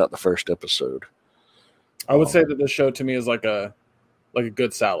talked about the first episode. I would say that this show to me is like a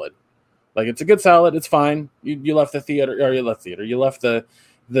good salad. Like, it's a good salad. It's fine. You left the theater, or you left theater. You left the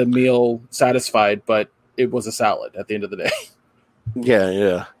meal satisfied, but it was a salad at the end of the day.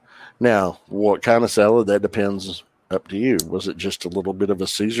 Yeah. Now, what kind of salad? That depends. Up to you. Was it just a little bit of a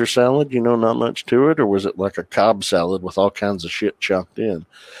Caesar salad, not much to it, or was it like a Cobb salad with all kinds of shit chopped in?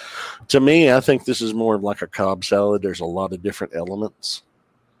 To me, I think this is more like a Cobb salad. There's a lot of different elements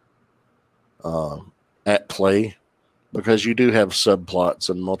at play, because you do have subplots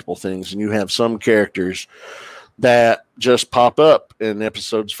and multiple things, and you have some characters that just pop up in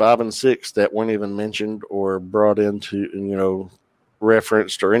episodes 5 and 6 that weren't even mentioned or brought into,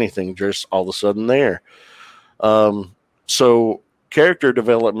 referenced or anything, just all of a sudden there. So character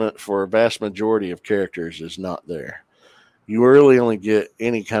development for a vast majority of characters is not there. You really only get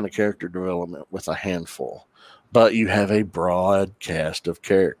any kind of character development with a handful, but you have a broad cast of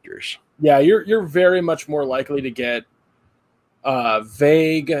characters. Yeah, you're very much more likely to get a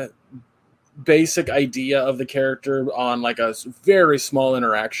vague, basic idea of the character on like a very small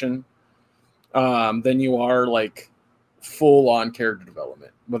interaction than you are like full-on character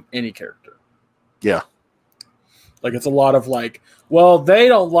development with any character. Yeah. Like, it's a lot of like, well, they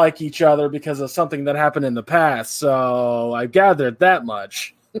don't like each other because of something that happened in the past, so I gathered that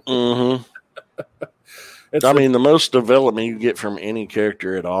much. Mm-hmm. The most development you get from any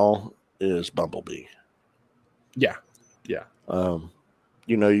character at all is Bumblebee. Yeah. You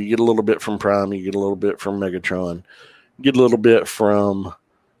get a little bit from Prime, you get a little bit from Megatron, you get a little bit from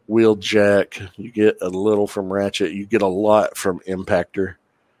Wheeljack, you get a little from Ratchet, you get a lot from Impactor.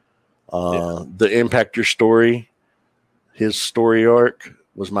 The Impactor story, his story arc,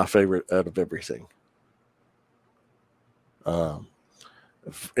 was my favorite out of everything.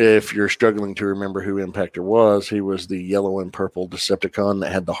 If you're struggling to remember who Impactor was, he was the yellow and purple Decepticon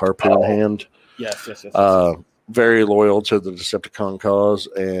that had the harpoon hand. Yes. Very loyal to the Decepticon cause,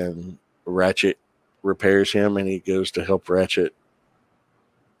 and Ratchet repairs him, and he goes to help Ratchet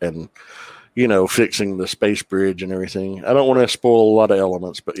and, fixing the space bridge and everything. I don't want to spoil a lot of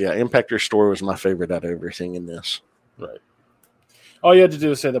elements, but yeah, Impactor's story was my favorite out of everything in this. Right. All you had to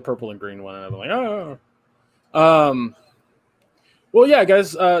do is say the purple and green one, and I'm like, oh. Well, yeah,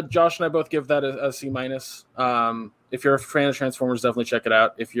 guys, Josh and I both give that a C-. If you're a fan of Transformers, definitely check it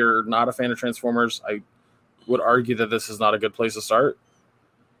out. If you're not a fan of Transformers, I would argue that this is not a good place to start.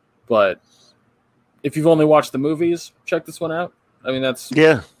 But if you've only watched the movies, check this one out. I mean, this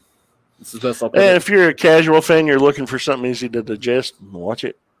is the best I'll put it. If you're a casual fan, you're looking for something easy to digest, watch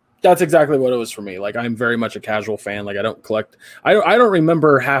it. That's exactly what it was for me. Like, I'm very much a casual fan. Like, I don't collect. I don't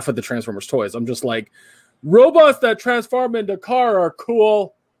remember half of the Transformers toys. I'm just like, robots that transform into car are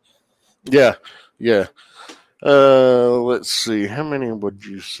cool. Yeah. Let's see. How many would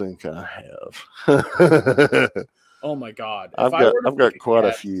you think I have? Oh my god! I've got quite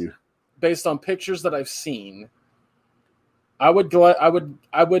a few. Based on pictures that I've seen, I would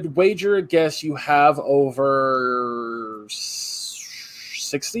wager a guess you have over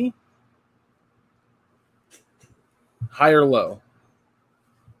 60. High or low?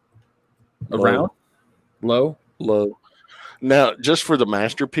 Around? Low? Low. Now, just for the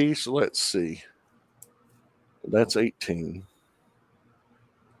masterpiece, let's see. That's 18.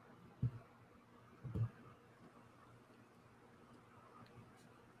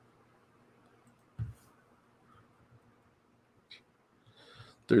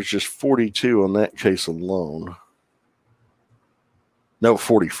 There's just 42 on that case alone. No,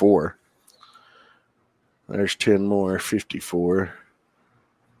 44. There's 10 more, 54.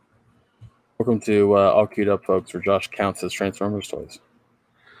 Welcome to All Queued Up, folks, where Josh counts his Transformers toys.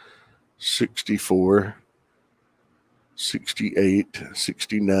 64, 68,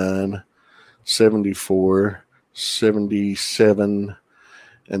 69, 74, 77,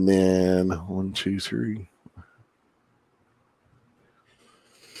 and then 1, 2, 3.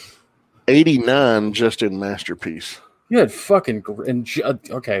 89 just in Masterpiece. You had fucking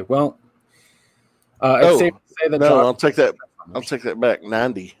okay. Well, it's safe to say that. No, I'll take that. I'll take that back.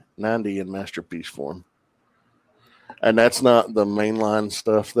 90 in Masterpiece form, and that's not the mainline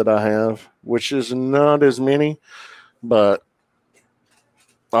stuff that I have, which is not as many. But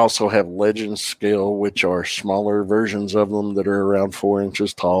I also have Legends scale, which are smaller versions of them that are around 4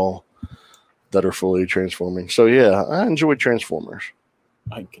 inches tall, that are fully transforming. So yeah, I enjoy Transformers.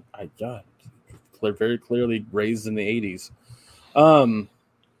 I got very clearly raised in the 80s.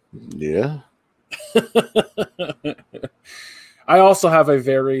 Yeah. I also have a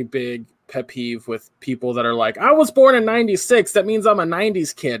very big pet peeve with people that are like, I was born in 96. That means I'm a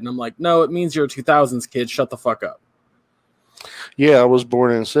 90s kid. And I'm like, no, it means you're a 2000s kid. Shut the fuck up. Yeah, I was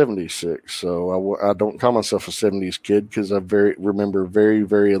born in 76. So I don't call myself a 70s kid because I remember very,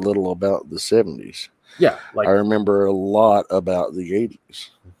 very little about the 70s. Yeah. I remember a lot about the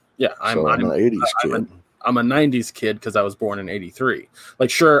 80s. Yeah, I'm an 80s kid. I'm a 90s kid because I was born in 83. Like,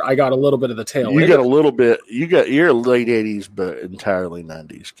 sure, I got a little bit of the tail. You got a little bit. You're a late 80s, but entirely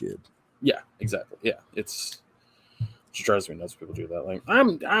 90s kid. Yeah, exactly. Yeah, it drives me nuts. People do that. Like,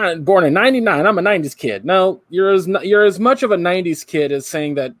 I'm born in 99. I'm a 90s kid. No, you're as much of a 90s kid as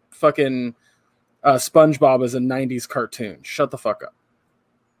saying that fucking SpongeBob is a 90s cartoon. Shut the fuck up.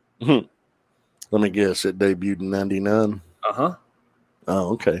 Let me guess. It debuted in 99. Uh-huh.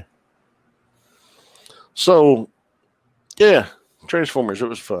 Oh, okay. So, yeah, Transformers. It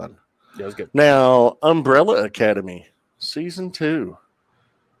was fun. Yeah, it was good. Now, Umbrella Academy, Season 2.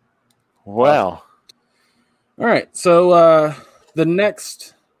 Wow. All right. So, the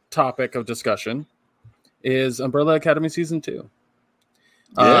next topic of discussion is Umbrella Academy Season 2.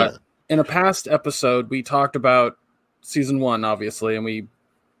 Yeah. In a past episode, we talked about Season 1, obviously, and we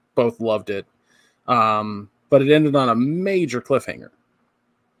both loved it. But it ended on a major cliffhanger.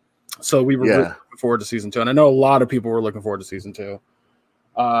 So we were looking forward to Season 2. And I know a lot of people were looking forward to Season 2.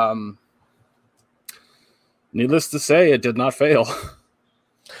 Needless to say, it did not fail.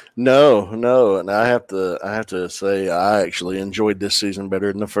 No. And I have to say I actually enjoyed this season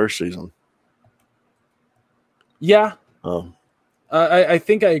better than the first season. Yeah. I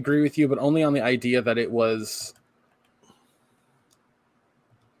think I agree with you, but only on the idea that it was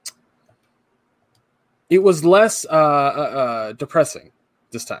less depressing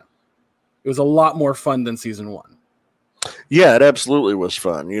this time. It was a lot more fun than Season 1. Yeah, it absolutely was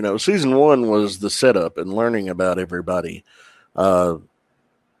fun. You know, Season 1 was the setup and learning about everybody. And,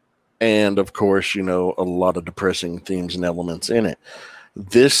 of course, you know, a lot of depressing themes and elements in it.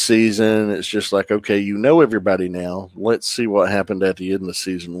 This season, it's just like, okay, you know everybody now. Let's see what happened at the end of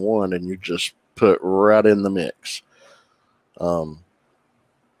Season 1, and you just put right in the mix.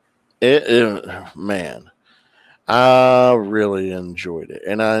 Man, I really enjoyed it.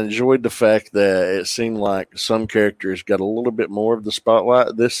 And I enjoyed the fact that it seemed like some characters got a little bit more of the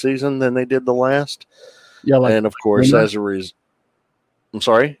spotlight this season than they did the last. Yeah, and of course, Rumor? as a result, I'm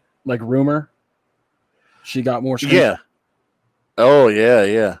sorry? Like Rumor? She got more screen. Yeah. Oh,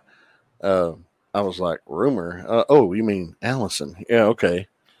 yeah. I was like, Rumor? Oh, you mean Allison? Yeah, okay.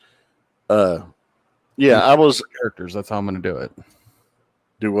 Yeah, I was... Characters, that's how I'm going to do it.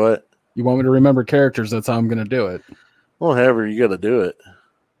 Do what? You want me to remember characters, that's how I'm going to do it. Well, however, you got to do it.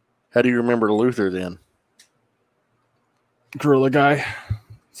 How do you remember Luther then? Gorilla Guy.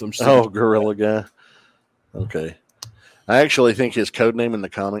 Gorilla Guy. Okay. I actually think his code name in the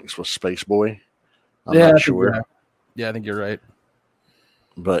comics was Space Boy. I'm not sure. Yeah, I think you're right.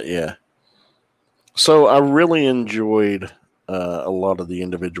 But yeah. So I really enjoyed a lot of the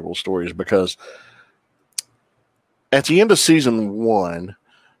individual stories because at the end of season 1,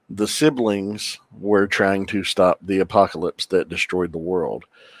 the siblings were trying to stop the apocalypse that destroyed the world.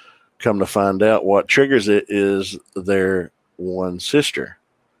 Come to find out, what triggers it is their one sister,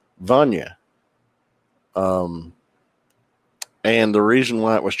 Vanya. And the reason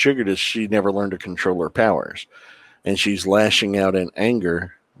why it was triggered is she never learned to control her powers. And she's lashing out in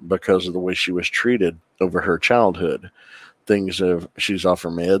anger because of the way she was treated over her childhood. She's off her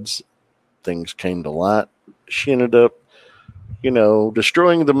meds. Things came to light. She ended up,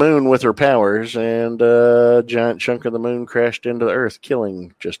 destroying the moon with her powers, and a giant chunk of the moon crashed into the earth,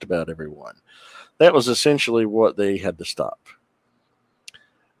 killing just about everyone. That was essentially what they had to stop.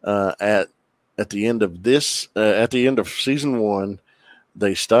 At the end of season 1,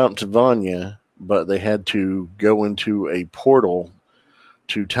 they stopped Vanya, but they had to go into a portal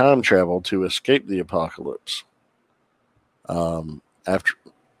to time travel to escape the apocalypse.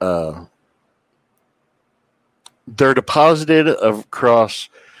 They're deposited across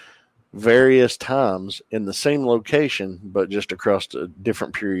various times in the same location, but just across a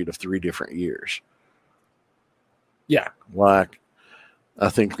different period of 3 different years. Yeah. Like, I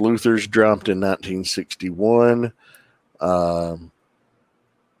think Luther's dropped in 1961. A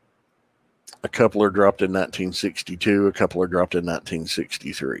couple are dropped in 1962. A couple are dropped in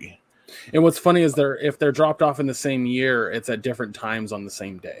 1963. And what's funny is if they're dropped off in the same year, it's at different times on the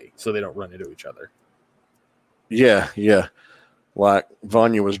same day, so they don't run into each other. Yeah. Like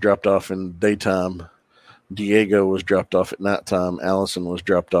Vanya was dropped off in daytime. Diego was dropped off at nighttime. Allison was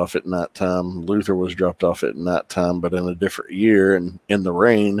dropped off at nighttime. Luther was dropped off at nighttime, but in a different year and in the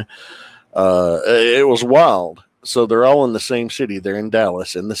rain. It was wild. So they're all in the same city. They're in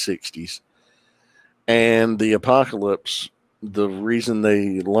Dallas in the 60s. And the apocalypse, the reason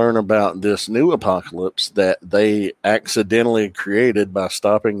they learn about this new apocalypse that they accidentally created by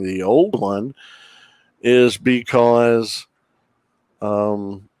stopping the old one is because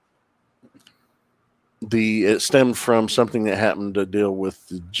it stemmed from something that happened to deal with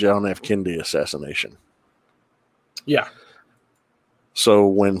the John F. Kennedy assassination. Yeah. So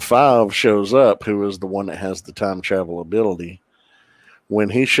when 5 shows up, who is the one that has the time travel ability, when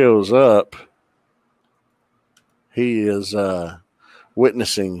he shows up, he is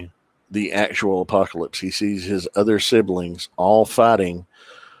witnessing the actual apocalypse. He sees his other siblings all fighting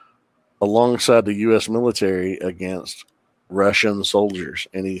alongside the U.S. military against Russian soldiers.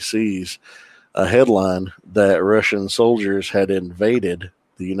 And he sees a headline that Russian soldiers had invaded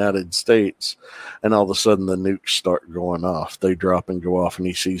the United States, and all of a sudden the nukes start going off. They drop and go off, and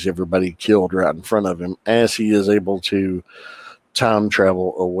he sees everybody killed right in front of him as he is able to time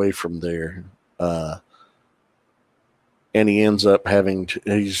travel away from there. And he ends up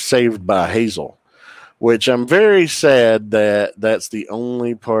he's saved by Hazel, which I'm very sad that's the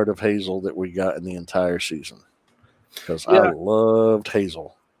only part of Hazel that we got in the entire season, because I loved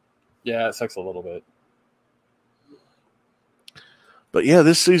Hazel. Yeah, it sucks a little bit. But yeah,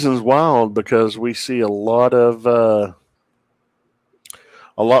 this season's wild because we see a lot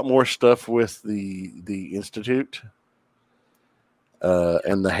more stuff with the Institute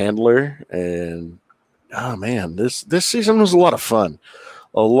and the Handler, and oh man, this season was a lot of fun.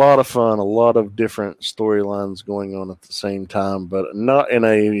 A lot of different storylines going on at the same time, but not in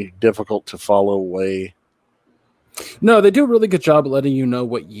a difficult to follow way. No, they do a really good job at letting you know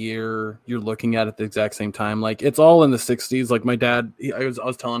what year you're looking at the exact same time. Like, it's all in the 60s. Like, my dad, I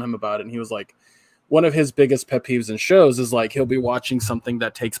was telling him about it, and he was like, one of his biggest pet peeves in shows is like he'll be watching something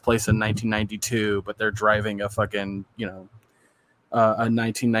that takes place in 1992, but they're driving a fucking, a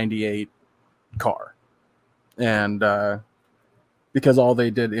 1998 car. And because all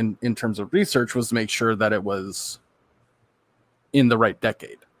they did in terms of research was make sure that it was in the right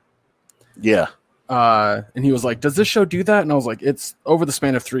decade. Yeah. And he was like, does this show do that? And I was like, it's over the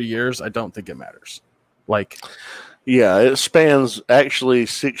span of 3 years. I don't think it matters. Like, yeah, it spans actually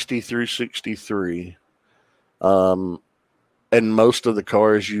 60 through 63. And most of the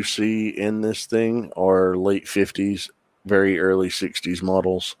cars you see in this thing are late 50s, very early 60s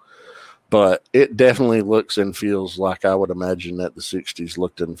models. But it definitely looks and feels like I would imagine that the 60s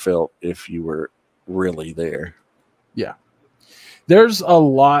looked and felt if you were really there. Yeah. There's a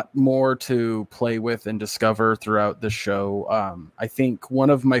lot more to play with and discover throughout the show. I think one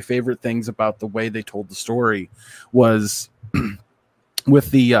of my favorite things about the way they told the story was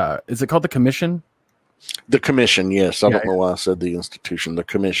with the, is it called the Commission? The Commission, yes. I don't know why I said the institution. The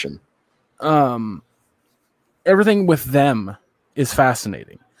Commission. Everything with them is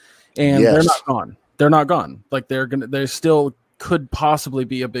fascinating. And they're not gone. They're not gone. Like, they still could possibly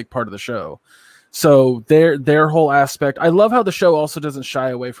be a big part of the show. So their whole aspect. I love how the show also doesn't shy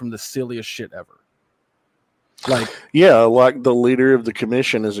away from the silliest shit ever. Like the leader of the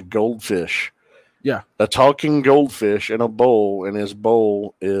commission is a goldfish. Yeah. A talking goldfish in a bowl, and his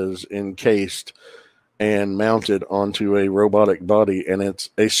bowl is encased and mounted onto a robotic body, and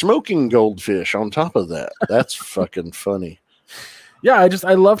it's a smoking goldfish on top of that. That's fucking funny. Yeah,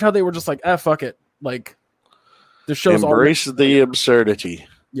 I loved how they were just like, fuck it. Like the show's embrace the absurdity.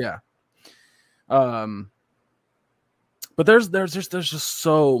 Yeah. But there's just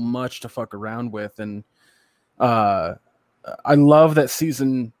so much to fuck around with, and I love that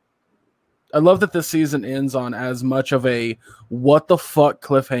season. I love that this season ends on as much of a what the fuck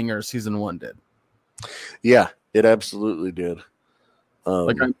cliffhanger season 1 did. Yeah, it absolutely did.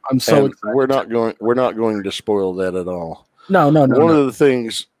 Like I'm so excited. We're not going to spoil that at all. No. One of the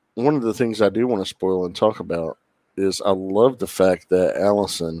things I do want to spoil and talk about is I love the fact that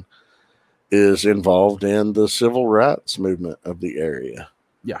Allison is involved in the civil rights movement of the area.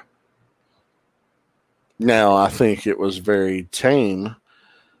 Yeah. Now, I think it was very tame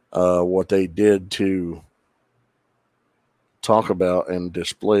what they did to talk about and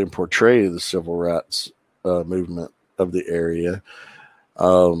display and portray the civil rights movement of the area.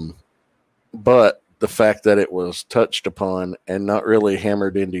 But the fact that it was touched upon and not really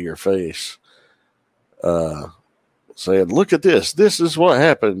hammered into your face, saying, look at this. This is what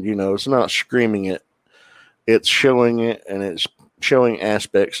happened. You know, it's not screaming it. It's showing it, and it's showing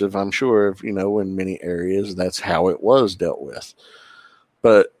aspects of, I'm sure, of, you know, in many areas, that's how it was dealt with.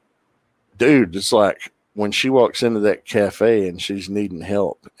 But, dude, it's like when she walks into that cafe and she's needing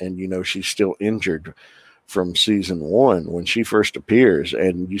help, and, you know, she's still injured from season 1 when she first appears,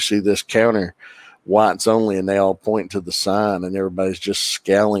 and you see this counter, whites only, and they all point to the sign, and everybody's just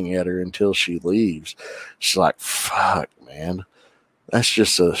scowling at her until she leaves. She's like, fuck, man. That's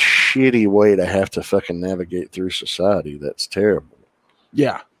just a shitty way to have to fucking navigate through society. That's terrible.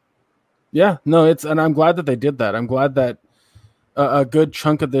 Yeah. Yeah. No, and I'm glad that they did that. I'm glad that a good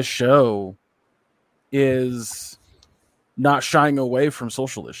chunk of this show is not shying away from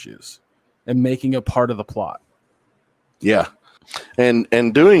social issues and making it part of the plot. Yeah. And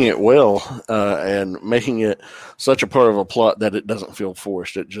doing it well, and making it such a part of a plot that it doesn't feel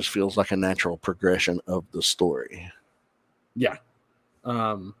forced. It just feels like a natural progression of the story. Yeah.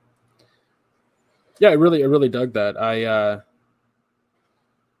 Yeah, I really dug that.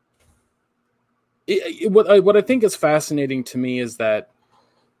 What I think is fascinating to me is that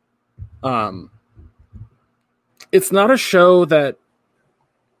it's not a show that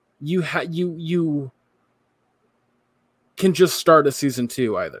you can just start a season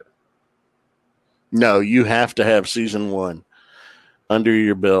 2 either. No, you have to have season 1 under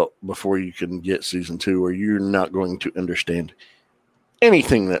your belt before you can get season 2, or you're not going to understand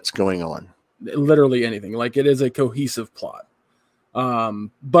anything that's going on. Literally anything. Like, it is a cohesive plot.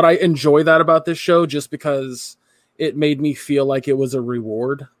 But I enjoy that about this show just because it made me feel like it was a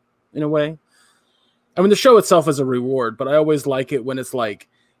reward in a way. I mean, the show itself is a reward, but I always like it when it's like,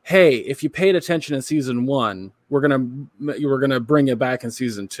 hey, if you paid attention in season 1, we're gonna bring it back in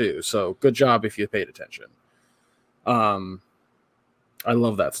season 2. So good job if you paid attention. I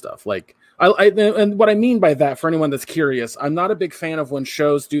love that stuff. Like, and what I mean by that, for anyone that's curious, I'm not a big fan of when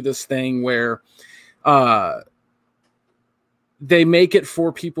shows do this thing where they make it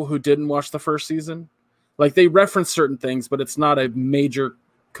for people who didn't watch the first season. Like, they reference certain things, but it's not a major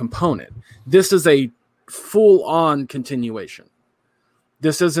component. This is a full-on continuation.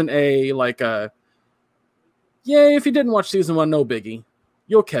 This isn't yay, if you didn't watch season 1, no biggie.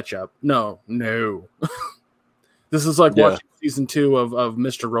 You'll catch up. No. This is like watching season 2 of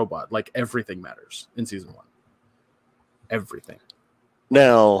Mr. Robot. Like, everything matters in season 1. Everything.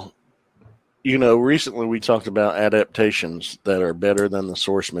 Now, you know, recently we talked about adaptations that are better than the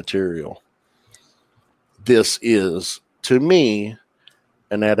source material. This is, to me,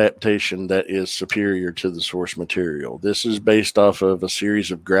 an adaptation that is superior to the source material. This is based off of a series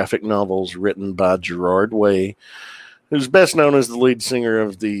of graphic novels written by Gerard Way, who's best known as the lead singer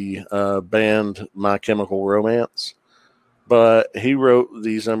of the band My Chemical Romance. But he wrote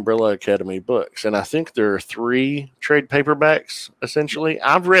these Umbrella Academy books, and I think there are 3 trade paperbacks, essentially.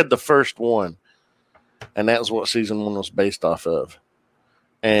 I've read the first one, and that's what season 1 was based off of.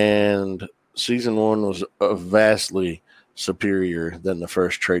 And season 1 was vastly superior than the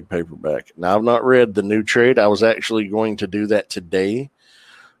first trade paperback. Now, I've not read the new trade. I was actually going to do that today,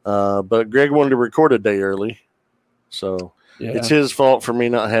 but Greg wanted to record a day early, so it's his fault for me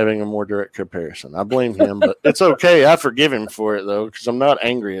not having a more direct comparison. I blame him, but it's okay. I forgive him for it, though, because I'm not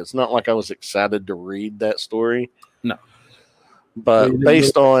angry. It's not like I was excited to read that story. No. But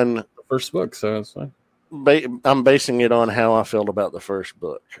based on first book, so it's fine. I'm basing it on how I felt about the first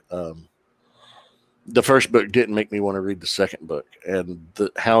book. The first book didn't make me want to read the second book, and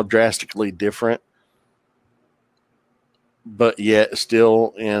how drastically different, but yet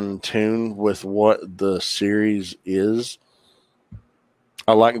still in tune with what the series is.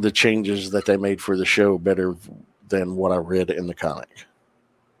 I like the changes that they made for the show better than what I read in the comic.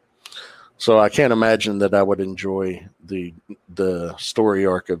 So I can't imagine that I would enjoy the story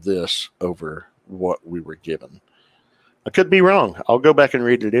arc of this over what we were given. I could be wrong. I'll go back and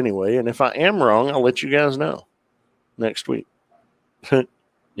read it anyway, and if I am wrong, I'll let you guys know next week.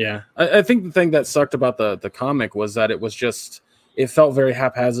 Yeah, I think the thing that sucked about the comic was that it felt very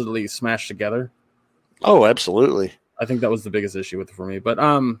haphazardly smashed together. Oh, absolutely. I think that was the biggest issue with it for me. But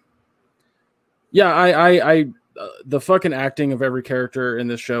yeah, I the fucking acting of every character in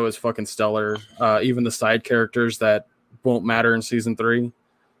this show is fucking stellar. Even the side characters that won't matter in season 3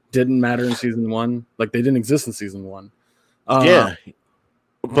 didn't matter in season 1. Like, they didn't exist in season 1. Yeah,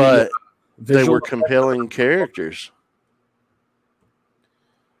 but they were compelling characters.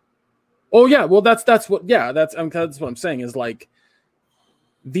 Oh yeah, well that's what that's what I'm saying is, like,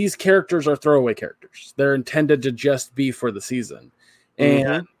 these characters are throwaway characters. They're intended to just be for the season,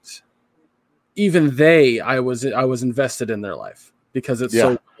 and even I was invested in their life because it's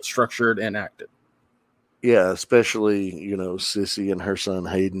so structured and acted. Yeah, especially Sissy and her son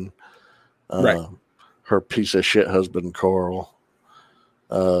Hayden, right? Her piece of shit husband Carl,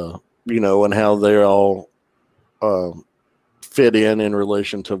 and how they're all fit in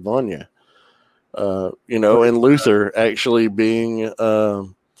relation to Vanya. And Luther actually being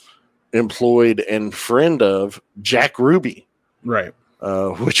employed and friend of Jack Ruby, right?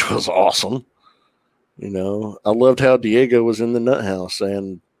 Which was awesome. I loved how Diego was in the nut house,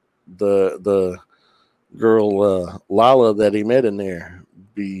 and the girl Lala that he met in there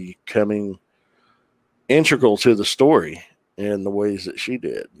becoming integral to the story in the ways that she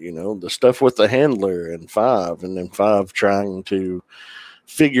did. The stuff with the handler and Five, and then Five trying to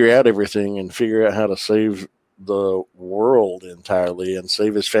figure out everything and figure out how to save the world entirely and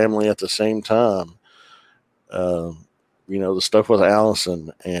save his family at the same time. The stuff with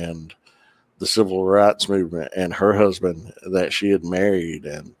Allison and the civil rights movement and her husband that she had married,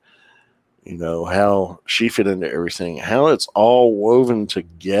 and how she fit into everything, how it's all woven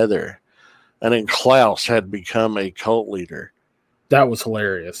together. And then Klaus had become a cult leader. That was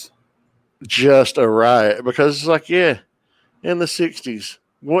hilarious. Just a riot, because it's like, in the 60s,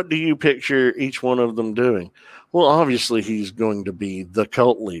 what do you picture each one of them doing? Well, obviously he's going to be the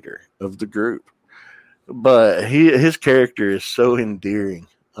cult leader of the group, but his character is so endearing.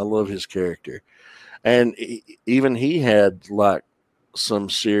 I love his character. And even he had like some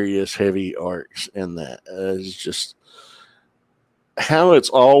serious heavy arcs in that. It's just how it's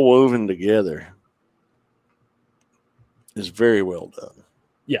all woven together is very well done.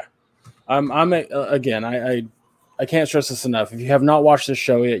 Yeah. I can't stress this enough. If you have not watched this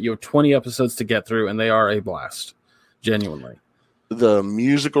show yet, you have 20 episodes to get through, and they are a blast. Genuinely. The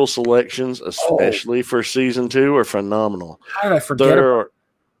musical selections, especially for season 2, are phenomenal. How did I forget?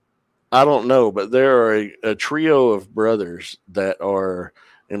 I don't know, but there are a trio of brothers that are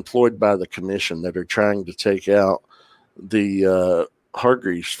employed by the commission that are trying to take out the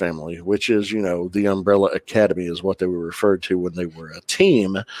Hargreaves family, which is, the Umbrella Academy is what they were referred to when they were a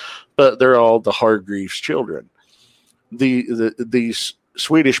team, but they're all the Hargreaves children. These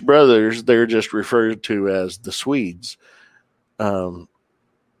Swedish brothers, they're just referred to as the Swedes.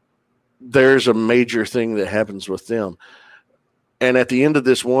 There's a major thing that happens with them. And at the end of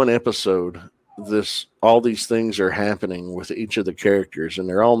this one episode, all these things are happening with each of the characters, and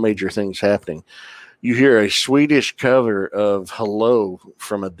they're all major things happening. You hear a Swedish cover of Hello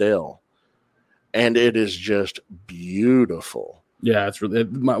from Adele, and it is just beautiful. Yeah, it's really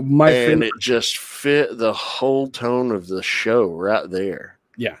my and it just fit the whole tone of the show right there.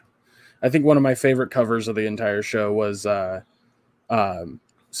 Yeah, I think one of my favorite covers of the entire show was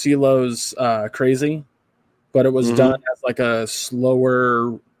CeeLo's "Crazy," but it was done as like a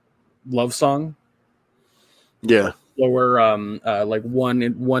slower love song. Yeah, slower, like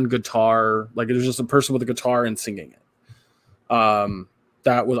one guitar, like it was just a person with a guitar and singing it.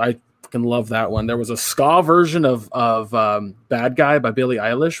 That was I fucking love that one. There was a ska version of Bad Guy by Billie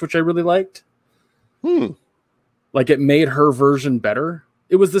Eilish, which I really liked. Like it made her version better.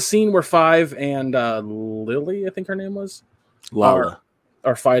 It was the scene where Five and Lily, I think her name was, Lala,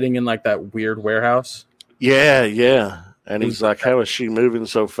 are fighting in like that weird warehouse. Yeah. And he's like, how is she moving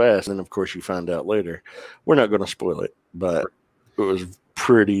so fast? And of course you find out later. We're not going to spoil it, but it was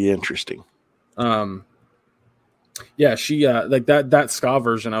pretty interesting. Yeah, she like that ska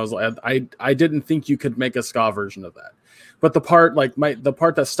version. I was like, I didn't think you could make a ska version of that. But the part the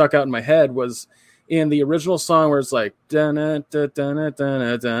part that stuck out in my head was in the original song where it's like it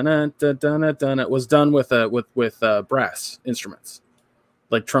was done with brass instruments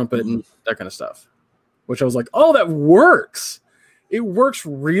like trumpet and that kind of stuff, which I was like, oh, that works. It works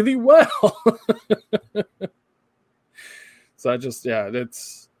really well. So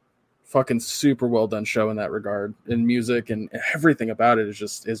it's fucking super well done show in that regard, and music and everything about it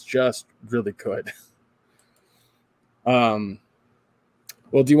is just really good. Well,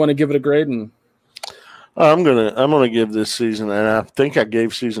 do you want to give it a grade? And I'm gonna give this season, and I think I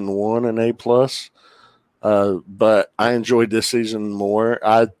gave season 1 an A+. But I enjoyed this season more.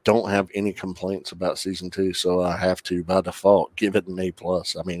 I don't have any complaints about season 2, so I have to, by default, give it an A+.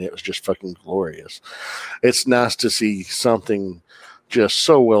 I mean, it was just fucking glorious. It's nice to see something just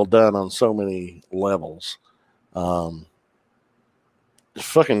so well done on so many levels. I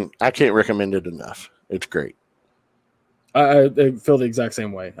can't recommend it enough. It's great. I feel the exact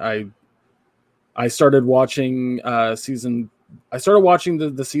same way. I started watching the season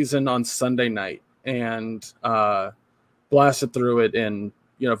on Sunday night and blasted through it in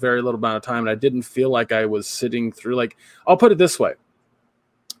very little amount of time, and I didn't feel like I was sitting through, like, I'll put it this way: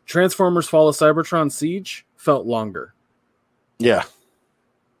 Transformers Fall of Cybertron Siege felt longer. Yeah.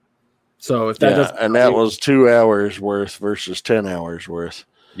 So if that and that was 2 hours worth versus 10 hours worth.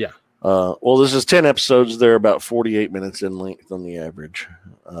 Yeah. Well, this is 10 episodes. They're about 48 minutes in length on the average.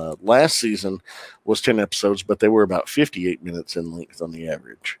 Last season was 10 episodes, but they were about 58 minutes in length on the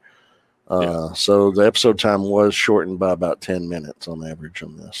average. So the episode time was shortened by about 10 minutes on average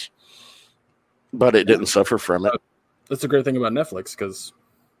on this. But it didn't suffer from it. That's a great thing about Netflix, because,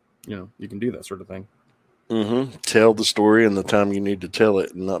 you can do that sort of thing. Mm-hmm. Tell the story in the time you need to tell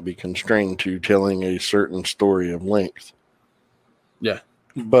it and not be constrained to telling a certain story of length. Yeah.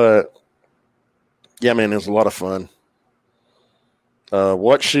 But, yeah, man, it was a lot of fun.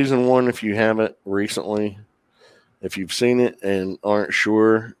 Watch season 1 if you haven't recently. If you've seen it and aren't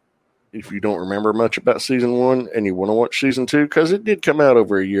sure, if you don't remember much about season 1 and you want to watch season 2, because it did come out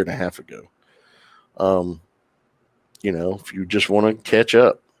over a year and a half ago. If you just want to catch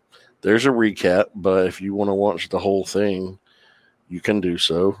up, there's a recap, but if you want to watch the whole thing, you can do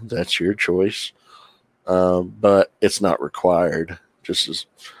so. That's your choice. But it's not required.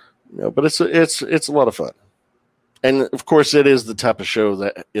 But it's a lot of fun. And of course it is the type of show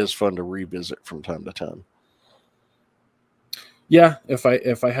that is fun to revisit from time to time. Yeah, if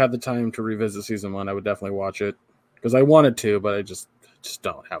I had the time to revisit season 1, I would definitely watch it, because I wanted to, but I just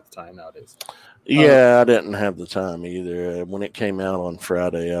don't have the time nowadays. Yeah, I didn't have the time either. When it came out on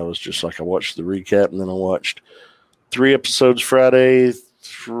Friday, I was just like, I watched the recap, and then I watched 3 episodes Friday,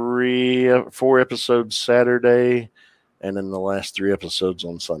 4 episodes Saturday, and then the last 3 episodes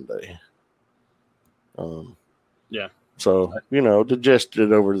on Sunday. Yeah. So,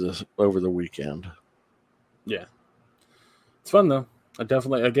 digested over the weekend. Yeah. It's fun though. I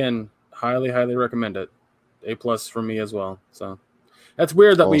definitely, again, highly, highly recommend it. A+ for me as well. So that's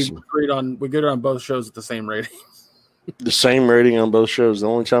weird that awesome. we get on both shows at the same rating. The same rating on both shows. The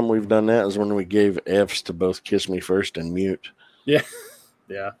only time we've done that is when we gave F's to both Kiss Me First and Mute. Yeah.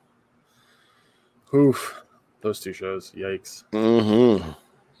 Yeah. Oof. Those 2 shows. Yikes. Mm-hmm.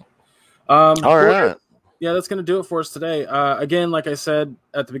 All right. Yeah, that's going to do it for us today. Again, like I said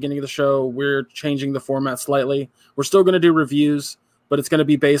at the beginning of the show, we're changing the format slightly. We're still going to do reviews, but it's going to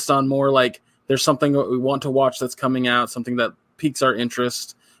be based on more like there's something that we want to watch that's coming out, something that piques our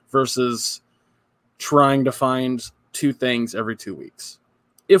interest, versus trying to find 2 things every 2 weeks.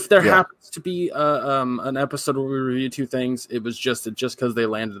 If there happens to be an episode where we review 2 things, it was just because they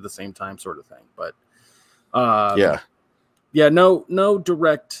landed at the same time, sort of thing. But no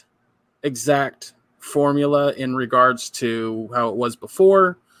direct, exact formula in regards to how it was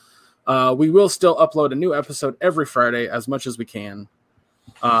before. We will still upload a new episode every Friday as much as we can,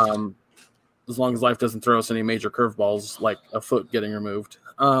 as long as life doesn't throw us any major curveballs like a foot getting removed.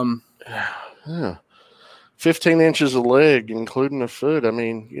 15 inches of leg, including a foot. I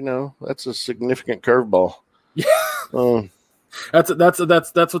mean, that's a significant curveball. Yeah. That's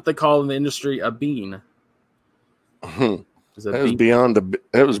what they call in the industry a bean. That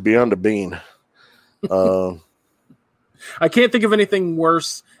was beyond a bean. I can't think of anything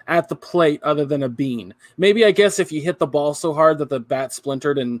worse at the plate other than a bean. Maybe, I guess, if you hit the ball so hard that the bat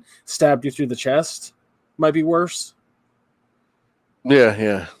splintered and stabbed you through the chest, might be worse.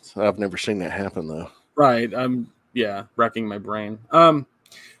 Yeah. I've never seen that happen though. Right. I'm wrecking my brain. But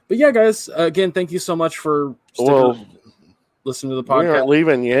yeah, guys, again, thank you so much for listening to the podcast. We're not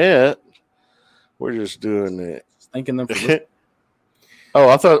leaving yet. We're just doing it. thanking them for listening. Oh,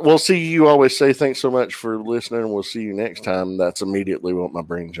 I thought, well, see, you always say thanks so much for listening, and we'll see you next time. That's immediately what my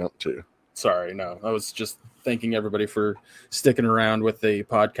brain jumped to. Sorry, no. I was just thanking everybody for sticking around with the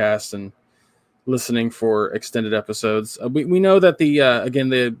podcast and listening for extended episodes. We know that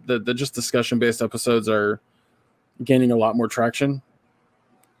the just discussion based episodes are gaining a lot more traction.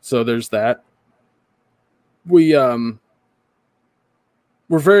 So there's that. We're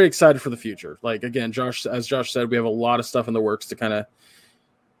very excited for the future. Like, again, as Josh said, we have a lot of stuff in the works to kind of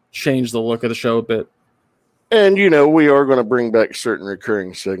change the look of the show a bit. And, we are going to bring back certain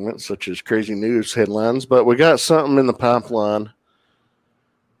recurring segments, such as crazy news headlines, but we got something in the pipeline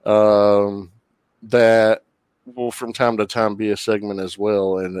that will from time to time be a segment as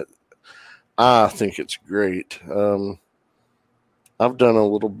well, and I think it's great. I've done a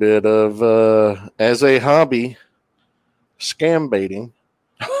little bit of, as a hobby, scam baiting.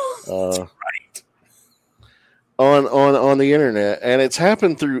 That's right. On the internet, and it's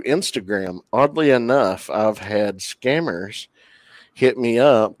happened through Instagram. Oddly enough, I've had scammers hit me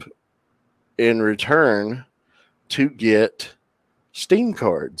up in return to get Steam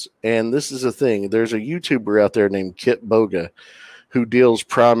cards. And this is a thing. There's a YouTuber out there named Kit Boga who deals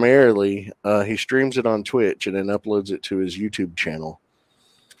primarily, he streams it on Twitch and then uploads it to his YouTube channel.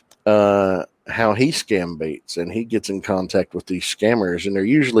 How he scam baits, and he gets in contact with these scammers, and they're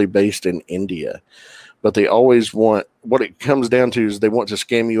usually based in India. But they always want, what it comes down to is they want to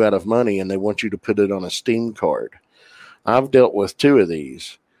scam you out of money, and they want you to put it on a Steam card. I've dealt with two of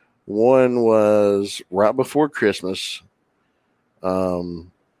these. One was right before Christmas.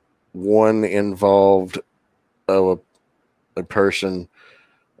 One involved a person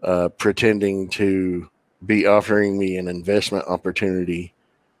pretending to be offering me an investment opportunity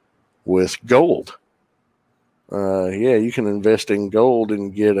with gold. You can invest in gold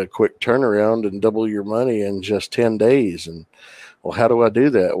and get a quick turnaround and double your money in just 10 days. And, well, how do I do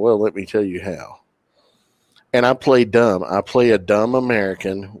that? Well, let me tell you how. And I play dumb. I play a dumb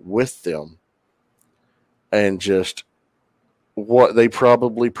American with them, and just what they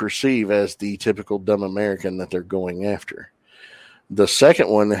probably perceive as the typical dumb American that they're going after. The second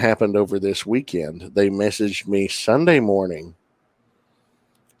one happened over this weekend. They messaged me Sunday morning,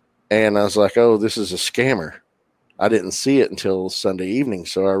 and I was like, oh, this is a scammer. I didn't see it until Sunday evening,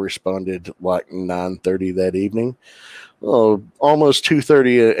 so I responded like 9:30 that evening. Oh, almost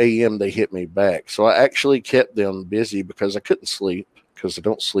 2:30 a.m. they hit me back. So I actually kept them busy because I couldn't sleep, because I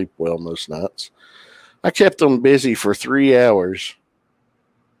don't sleep well most nights. I kept them busy for 3 hours,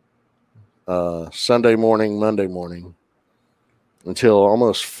 Sunday morning, Monday morning, until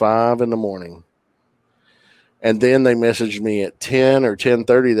almost 5 in the morning. And then they messaged me at 10 or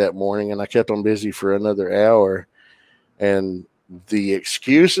 10:30 that morning, and I kept them busy for another hour. And the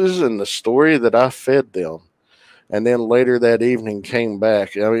excuses and the story that I fed them, and then later that evening came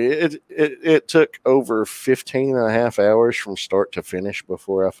back. I mean, it took over 15 and a half hours from start to finish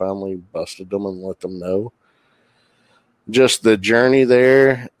before I finally busted them and let them know. Just the journey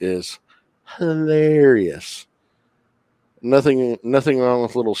there is hilarious. Nothing wrong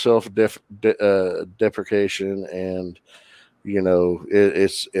with little deprecation, and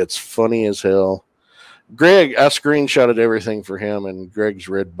it's funny as hell. Greg, I screenshotted everything for him, and Greg's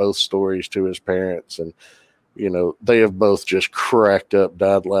read both stories to his parents, and they have both just cracked up,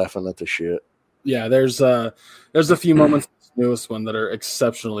 died laughing at the shit. Yeah, there's a few moments in this newest one that are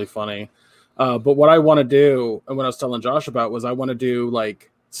exceptionally funny. But what I want to do, and what I was telling Josh about, was I want to do like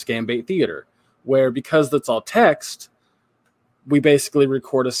scam bait theater, where because that's all text, we basically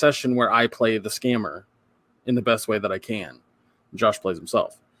record a session where I play the scammer in the best way that I can. Josh plays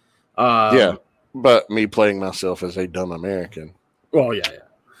himself. Yeah, but me playing myself as a dumb American. Well,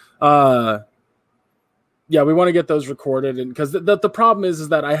 yeah. Yeah, we want to get those recorded, and because the problem is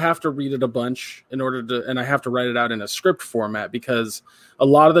that I have to read it a bunch in order to, and I have to write it out in a script format, because a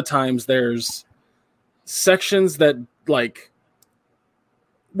lot of the times there's sections that like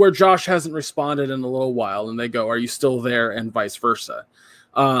where Josh hasn't responded in a little while, and they go, "Are you still there?" and vice versa.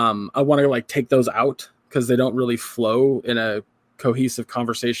 I want to like take those out because they don't really flow in a cohesive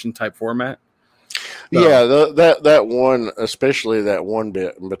conversation type format. So, yeah, that one, especially that one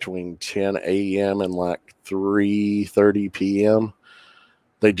bit between 10 a.m. and like 3:30 p.m.,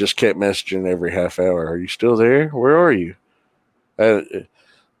 they just kept messaging every half hour. Are you still there? Where are you?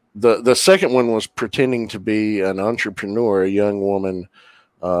 The second one was pretending to be an entrepreneur, a young woman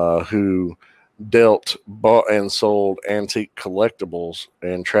who bought and sold antique collectibles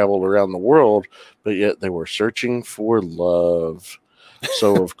and traveled around the world, but yet they were searching for love.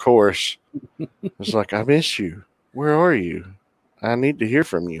 So, of course, it's like, I miss you. Where are you? I need to hear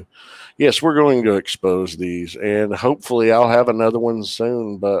from you. Yes, we're going to expose these, and hopefully I'll have another one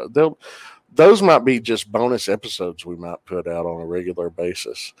soon, but those might be just bonus episodes we might put out on a regular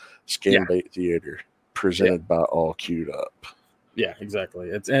basis. Scam Bait Theater, presented by All Queued Up. Yeah, exactly.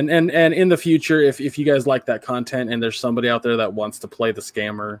 It's and in the future, if you guys like that content and there's somebody out there that wants to play the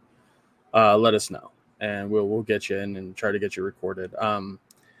scammer, let us know, and we'll get you in and try to get you recorded.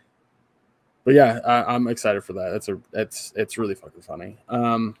 But yeah, I'm excited for that. It's really fucking funny.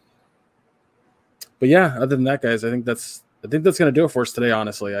 But yeah, other than that, guys, I think that's gonna do it for us today.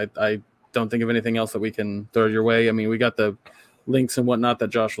 Honestly, I don't think of anything else that we can throw your way. I mean, we got the links and whatnot that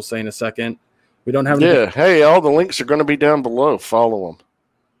Josh will say in a second. We don't have anything. Hey, all the links are going to be down below. Follow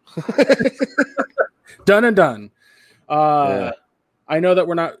them. Done and done. I know that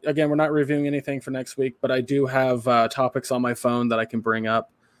we're not reviewing anything for next week, but I do have topics on my phone that I can bring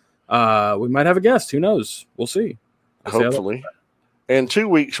up. We might have a guest. Who knows? We'll see. Hopefully. In 2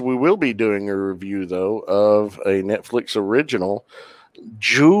 weeks, we will be doing a review, though, of a Netflix original,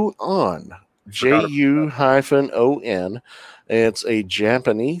 Ju-On. Ju-On. It's a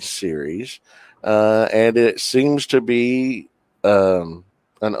Japanese series, and it seems to be an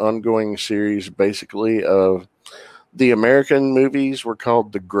ongoing series, basically, of the American movies were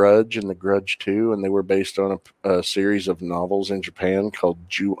called The Grudge and The Grudge 2, and they were based on a series of novels in Japan called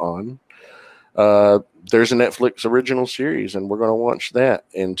Ju-On. There's a Netflix original series, and we're going to watch that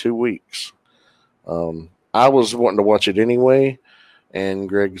in 2 weeks. I was wanting to watch it anyway, and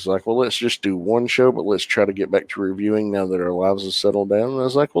Greg's like, well, let's just do one show, but let's try to get back to reviewing now that our lives have settled down. And I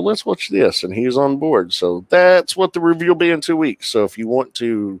was like, well, let's watch this, and he's on board. So that's what the review will be in 2 weeks. So if you want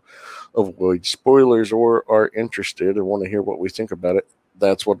to avoid spoilers or are interested and want to hear what we think about it,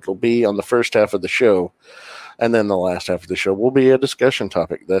 that's what it'll be on the first half of the show. And then the last half of the show will be a discussion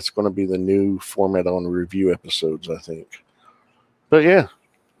topic. That's going to be the new format on review episodes, I think. But yeah,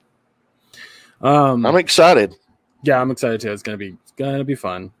 I'm excited. Yeah, I'm excited too. It's gonna be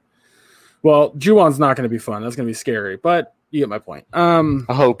fun. Well, Ju-On's not gonna be fun. That's gonna be scary. But you get my point. I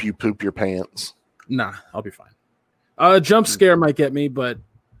hope you poop your pants. Nah, I'll be fine. A jump scare might get me, but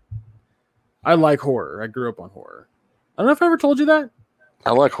I like horror. I grew up on horror. I don't know if I ever told you that.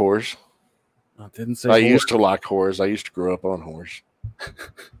 I like horrors. I didn't say. I used to like horrors. I used to grow up on horrors.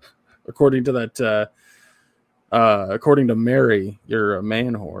 According to that, according to Mary, you're a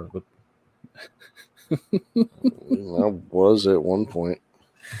man whore. But I was at one point.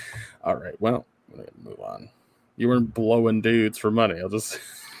 All right. Well, I'm gonna move on. You weren't blowing dudes for money.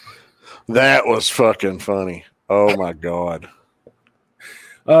 That was fucking funny. Oh my god.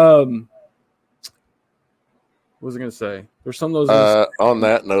 What was I going to say? There's some of those. On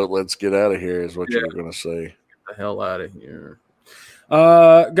that note, let's get out of here is what you were going to say. Get the hell out of here.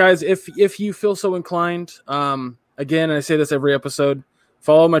 Guys, if you feel so inclined, again, I say this every episode,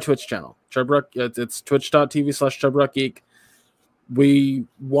 follow my Twitch channel. It's twitch.tv/ChubRuckGeek. We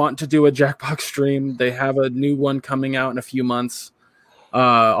want to do a Jackbox stream. They have a new one coming out in a few months.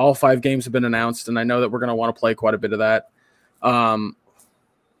 All 5 games have been announced, and I know that we're going to want to play quite a bit of that.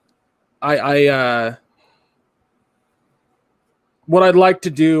 What I'd like to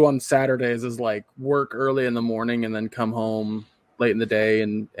do on Saturdays is like work early in the morning and then come home late in the day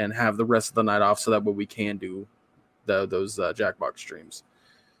and have the rest of the night off, so that way we can do those Jackbox streams.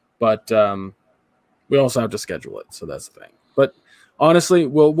 But we also have to schedule it, so that's the thing. But honestly,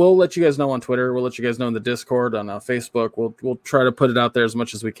 we'll let you guys know on Twitter. We'll let you guys know in the Discord, on Facebook. We'll try to put it out there as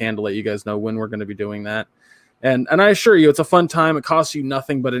much as we can to let you guys know when we're going to be doing that. And I assure you, it's a fun time. It costs you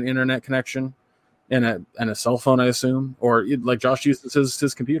nothing but an internet connection and a cell phone, I assume, or like Josh uses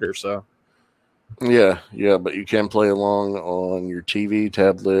his computer. So yeah, but you can play along on your TV,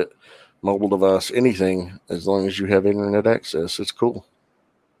 tablet, mobile device, anything, as long as you have internet access. It's cool.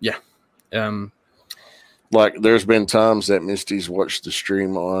 Yeah. Like there's been times that Misty's watched the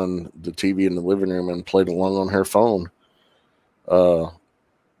stream on the TV in the living room and played along on her phone.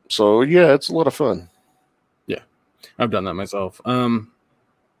 So yeah, it's a lot of fun. Yeah, I've done that myself.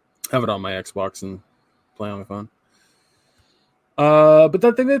 Have it on my Xbox and play on my phone. But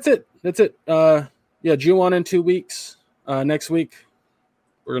that's it. That's it. Yeah, Ju-On in 2 weeks. Next week,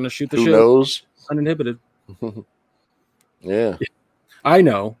 we're gonna shoot the show. Who knows? Uninhibited. Yeah. I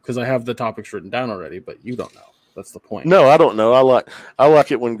know because I have the topics written down already, but you don't know. That's the point. No, I don't know. I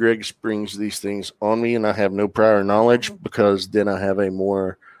like it when Greg springs these things on me and I have no prior knowledge, because then I have a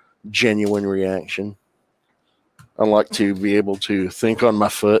more genuine reaction. I like to be able to think on my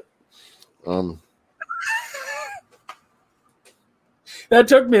foot. That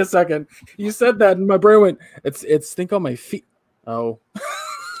took me a second. You said that and my brain went, it's think on my feet. Oh.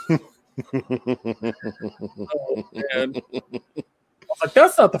 Oh, man. I was like,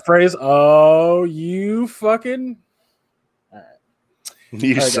 that's not the phrase. Oh, you fucking.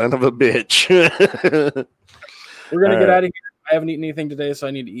 You right, son of a bitch. We're going to get out of here. I haven't eaten anything today, so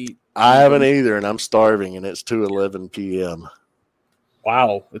I need to eat. I haven't either, and I'm starving, and it's 2:11 p.m.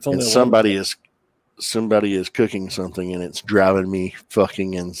 Wow. It's only And somebody is cooking something, and it's driving me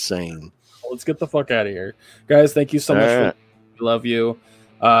fucking insane. Let's get the fuck out of here. Guys, thank you so much. Right. We love you.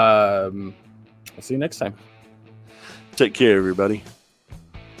 I'll see you next time. Take care, everybody.